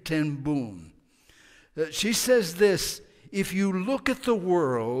ten Boom. She says this: if you look at the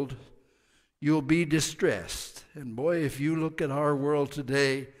world, you'll be distressed. And boy, if you look at our world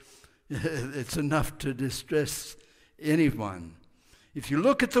today, it's enough to distress anyone. If you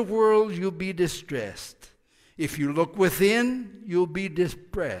look at the world, you'll be distressed. If you look within, you'll be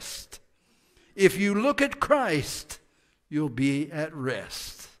depressed. If you look at Christ, you'll be at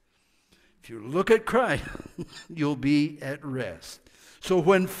rest. If you look at Christ, you'll be at rest. So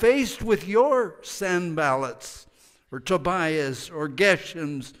when faced with your Sanballats, or Tobias or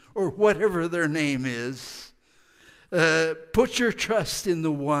Geshem's or whatever their name is. Put your trust in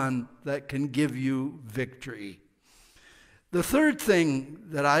the one that can give you victory. The third thing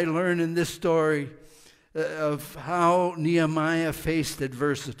that I learned in this story of how Nehemiah faced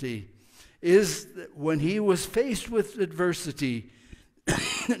adversity is that when he was faced with adversity,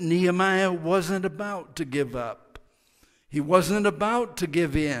 Nehemiah wasn't about to give up. He wasn't about to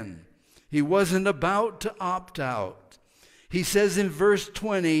give in. He wasn't about to opt out. He says in verse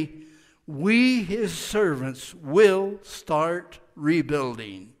 20, we, his servants, will start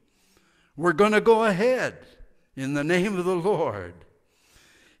rebuilding. We're going to go ahead in the name of the Lord.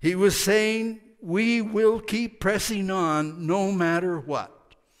 He was saying, we will keep pressing on no matter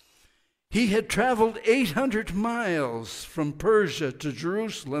what. He had traveled 800 miles from Persia to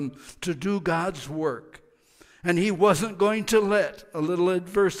Jerusalem to do God's work. And he wasn't going to let a little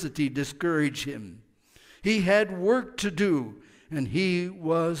adversity discourage him. He had work to do, and he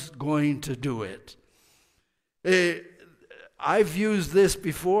was going to do it. I've used this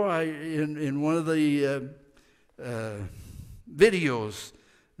before in one of the videos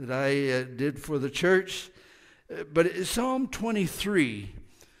that I did for the church. But it's Psalm 23,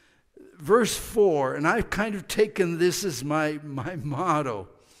 verse 4, and I've kind of taken this as my motto.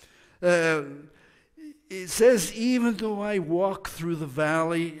 It says, even though I walk through the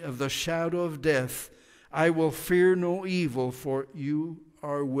valley of the shadow of death, I will fear no evil, for you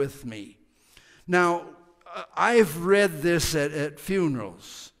are with me. Now, I've read this at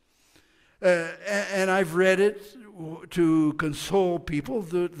funerals, and I've read it to console people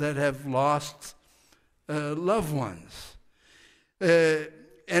that have lost loved ones.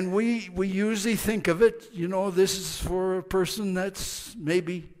 And we usually think of it, this is for a person that's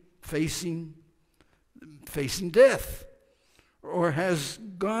maybe facing death or has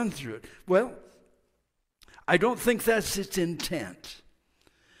gone through it. Well, I don't think that's its intent.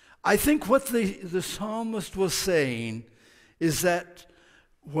 I think what the psalmist was saying is that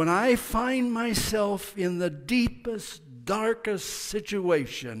when I find myself in the deepest, darkest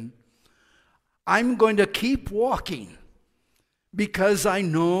situation, I'm going to keep walking because I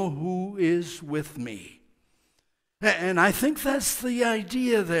know who is with me. And I think that's the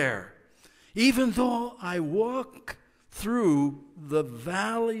idea there. Even though I walk through the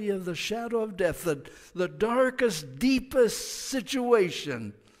valley of the shadow of death, the darkest, deepest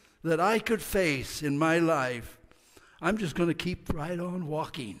situation that I could face in my life, I'm just going to keep right on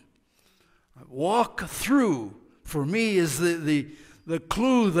walking. Walk through, for me, is the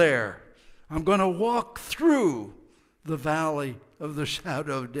clue there. I'm going to walk through the valley of the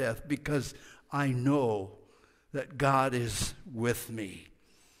shadow of death because I know that God is with me.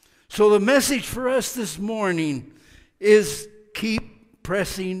 So the message for us this morning is keep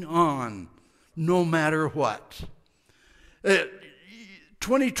pressing on no matter what.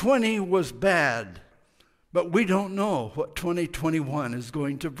 2020 was bad, but we don't know what 2021 is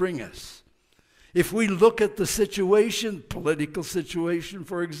going to bring us. If we look at the situation, political situation,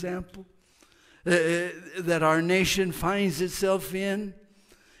 for example, that our nation finds itself in,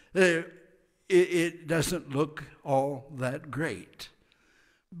 it doesn't look all that great.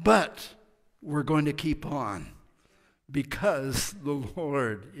 But we're going to keep on because the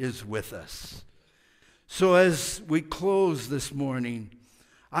Lord is with us. So as we close this morning,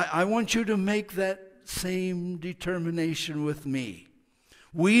 I want you to make that same determination with me.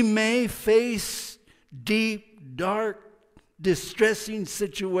 We may face deep, dark, distressing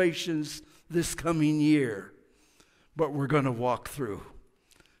situations this coming year, but we're going to walk through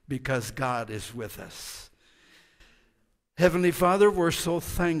because God is with us. Heavenly Father, we're so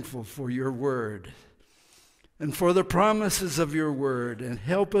thankful for your word and for the promises of your word. And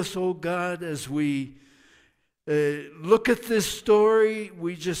help us, oh God, as we look at this story,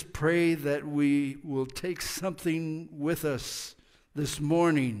 we just pray that we will take something with us this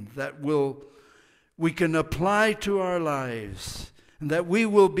morning that we can apply to our lives, and that we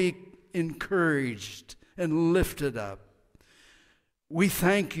will be encouraged and lifted up. We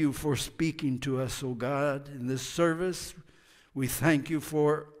thank you for speaking to us, O God, in this service. We thank you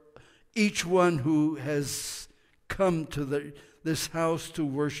for each one who has come to this house to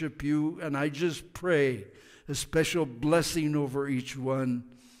worship you, and I just pray a special blessing over each one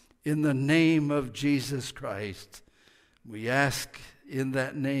in the name of Jesus Christ. We ask in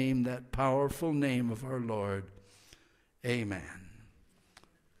that name, that powerful name of our Lord. Amen.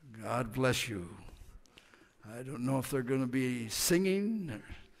 God bless you. I don't know if they're going to be singing or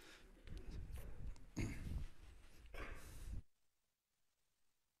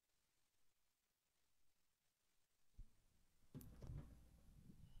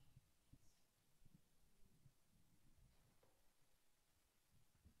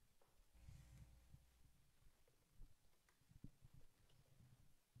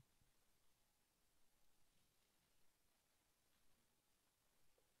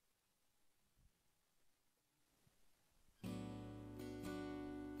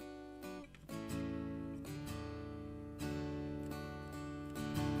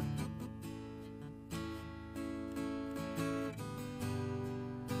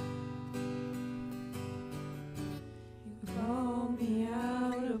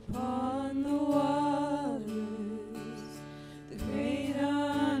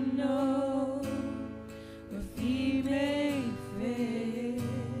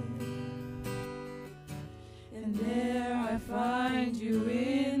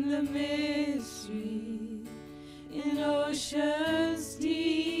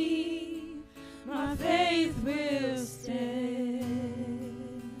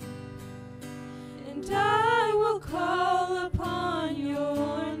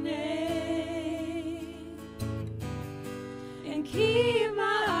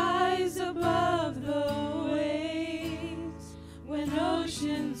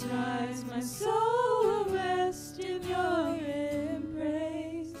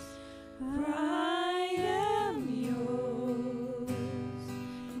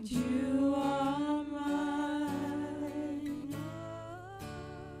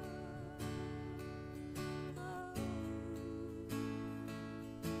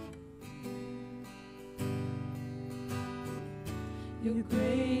Your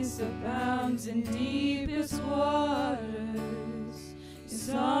grace abounds in deepest waters. Your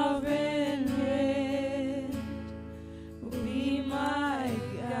sovereign hand will be my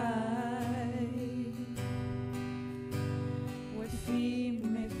guide. What feet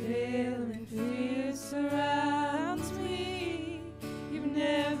may fail and fear surrounds me, you've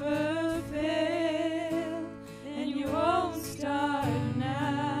never failed, and you won't start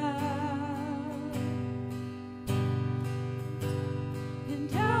now. And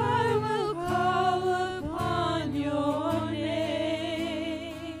I will call upon your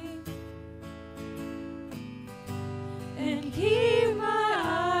name and keep my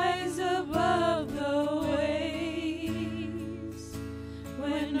eyes above the waves.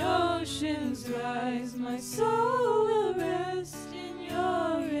 When oceans rise, my soul will rest in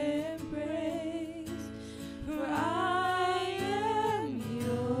your embrace, for I am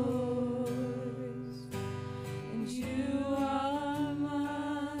yours, and you are mine.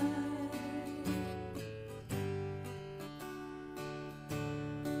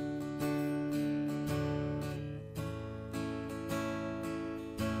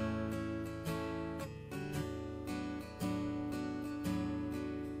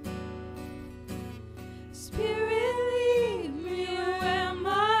 Spirit, lead me where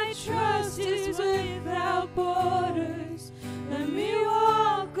my trust is without borders. Let me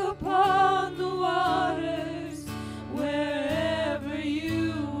walk upon the waters wherever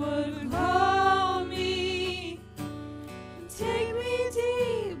you would call me. Take me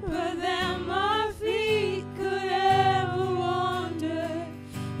deeper than my feet could ever wander,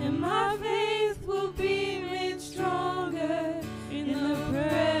 and my faith will be made stronger in the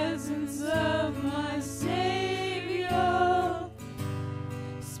presence of my Savior.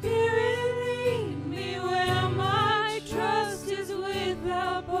 Spirit, lead me where my trust is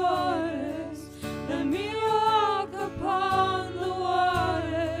without borders. Let me walk upon the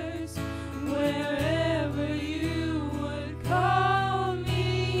waters wherever you would call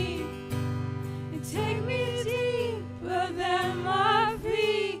me. And take me deeper than my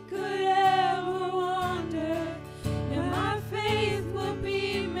feet could ever wander, and my faith will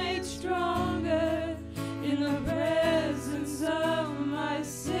be made stronger in the presence of my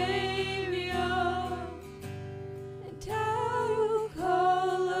Savior. And I will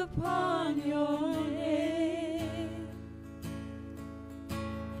call upon your name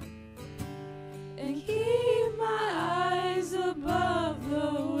and keep my eyes above the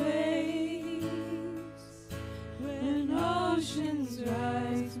waves. When oceans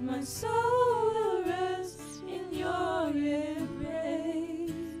rise, my soul will rest in your embrace,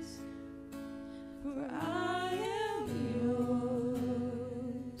 for I am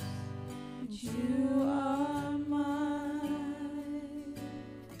yours, and you are mine.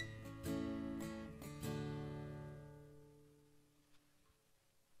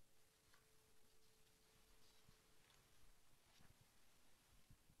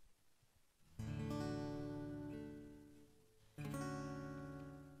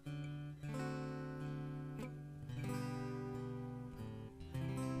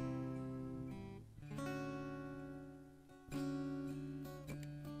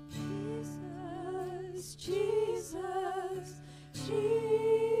 Jesus,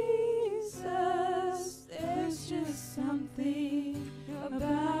 Jesus, there's just something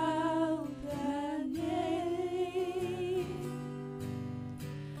about that name.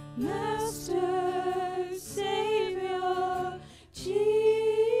 Master, Savior,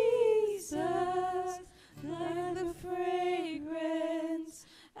 Jesus, like the fragrance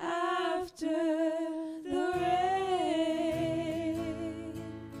after the rain.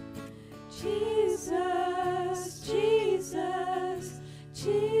 Jesus, Jesus,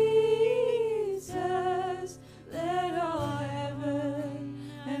 Jesus, let all heaven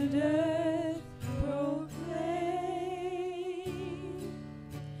and earth proclaim.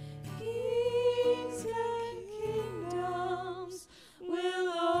 Kings and kingdoms will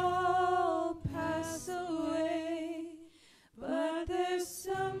all pass away, but there's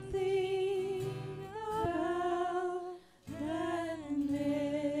something about that name.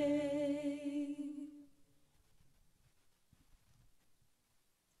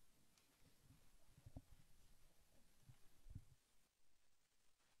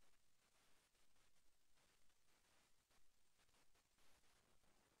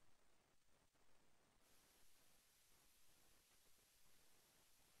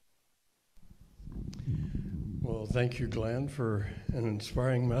 Well, thank you, Glen, for an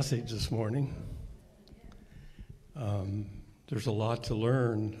inspiring message this morning. There's a lot to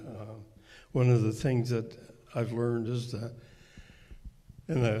learn. One of the things that I've learned is that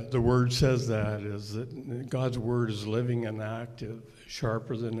And the word says that is that God's word is living and active,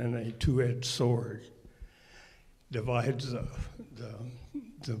 sharper than any two-edged sword, divides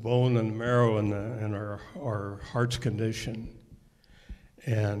the bone and the marrow and our heart's condition.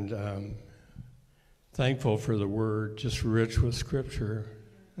 And thankful for the word, just rich with scripture.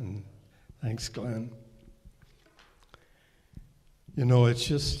 And thanks, Glen. You know, it's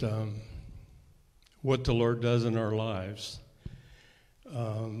just what the Lord does in our lives.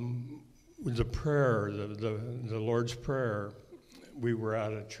 The prayer, the Lord's Prayer, we were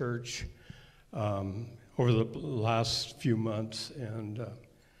at a church over the last few months, and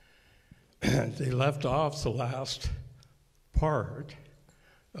they left off the last part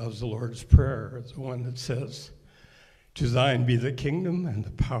of the Lord's Prayer, the one that says, "To thine be the kingdom and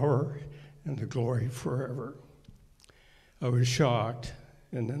the power and the glory forever." I was shocked,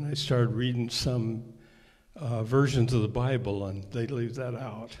 and then I started reading some versions of the Bible, and they leave that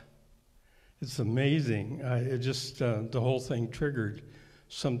out. It's amazing. The whole thing triggered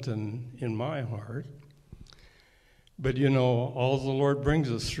something in my heart. But you know, all the Lord brings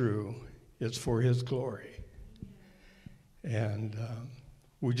us through, it's for His glory. And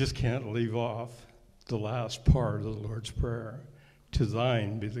we just can't leave off the last part of the Lord's Prayer. To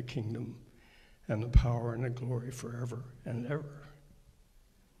thine be the kingdom and the power and the glory forever and ever.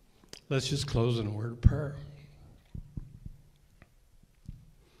 Let's just close in a word of prayer.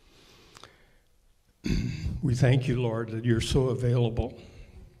 We thank you, Lord, that you're so available,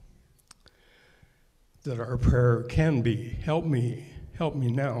 that our prayer can be, help me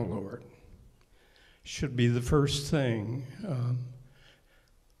now, Lord. Should be the first thing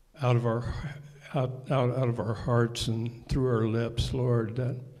out of our hearts and through our lips, Lord,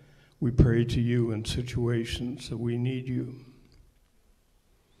 that we pray to you in situations that we need you.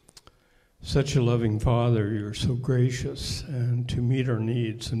 Such a loving Father, you're so gracious, and to meet our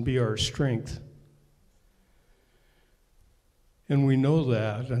needs and be our strength. And we know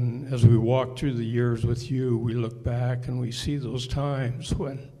that, and as we walk through the years with you, we look back and we see those times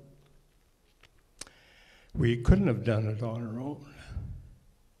when we couldn't have done it on our own.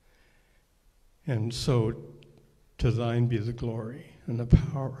 And so, to thine be the glory and the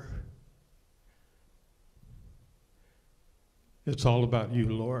power. It's all about you,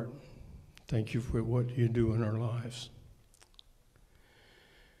 Lord. Thank you for what you do in our lives.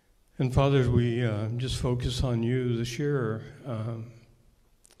 And Father, we just focus on you this year.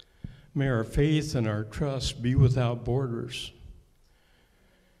 May our faith and our trust be without borders.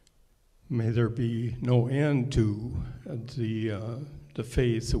 May there be no end to the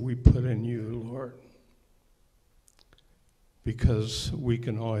faith that we put in you, Lord, because we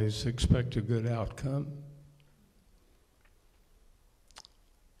can always expect a good outcome.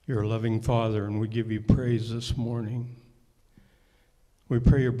 You're a loving Father, and we give you praise this morning. We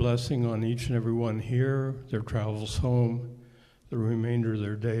pray your blessing on each and every one here, their travels home, the remainder of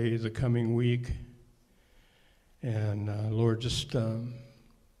their day, the coming week. And Lord, just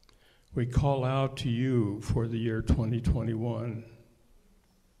we call out to you for the year 2021.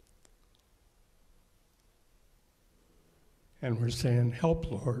 And we're saying, help,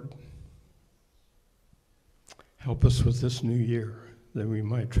 Lord. Help us with this new year, that we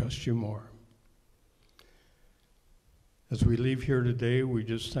might trust you more. As we leave here today, we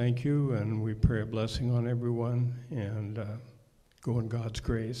just thank you, and we pray a blessing on everyone, and go in God's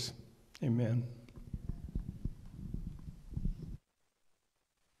grace. Amen.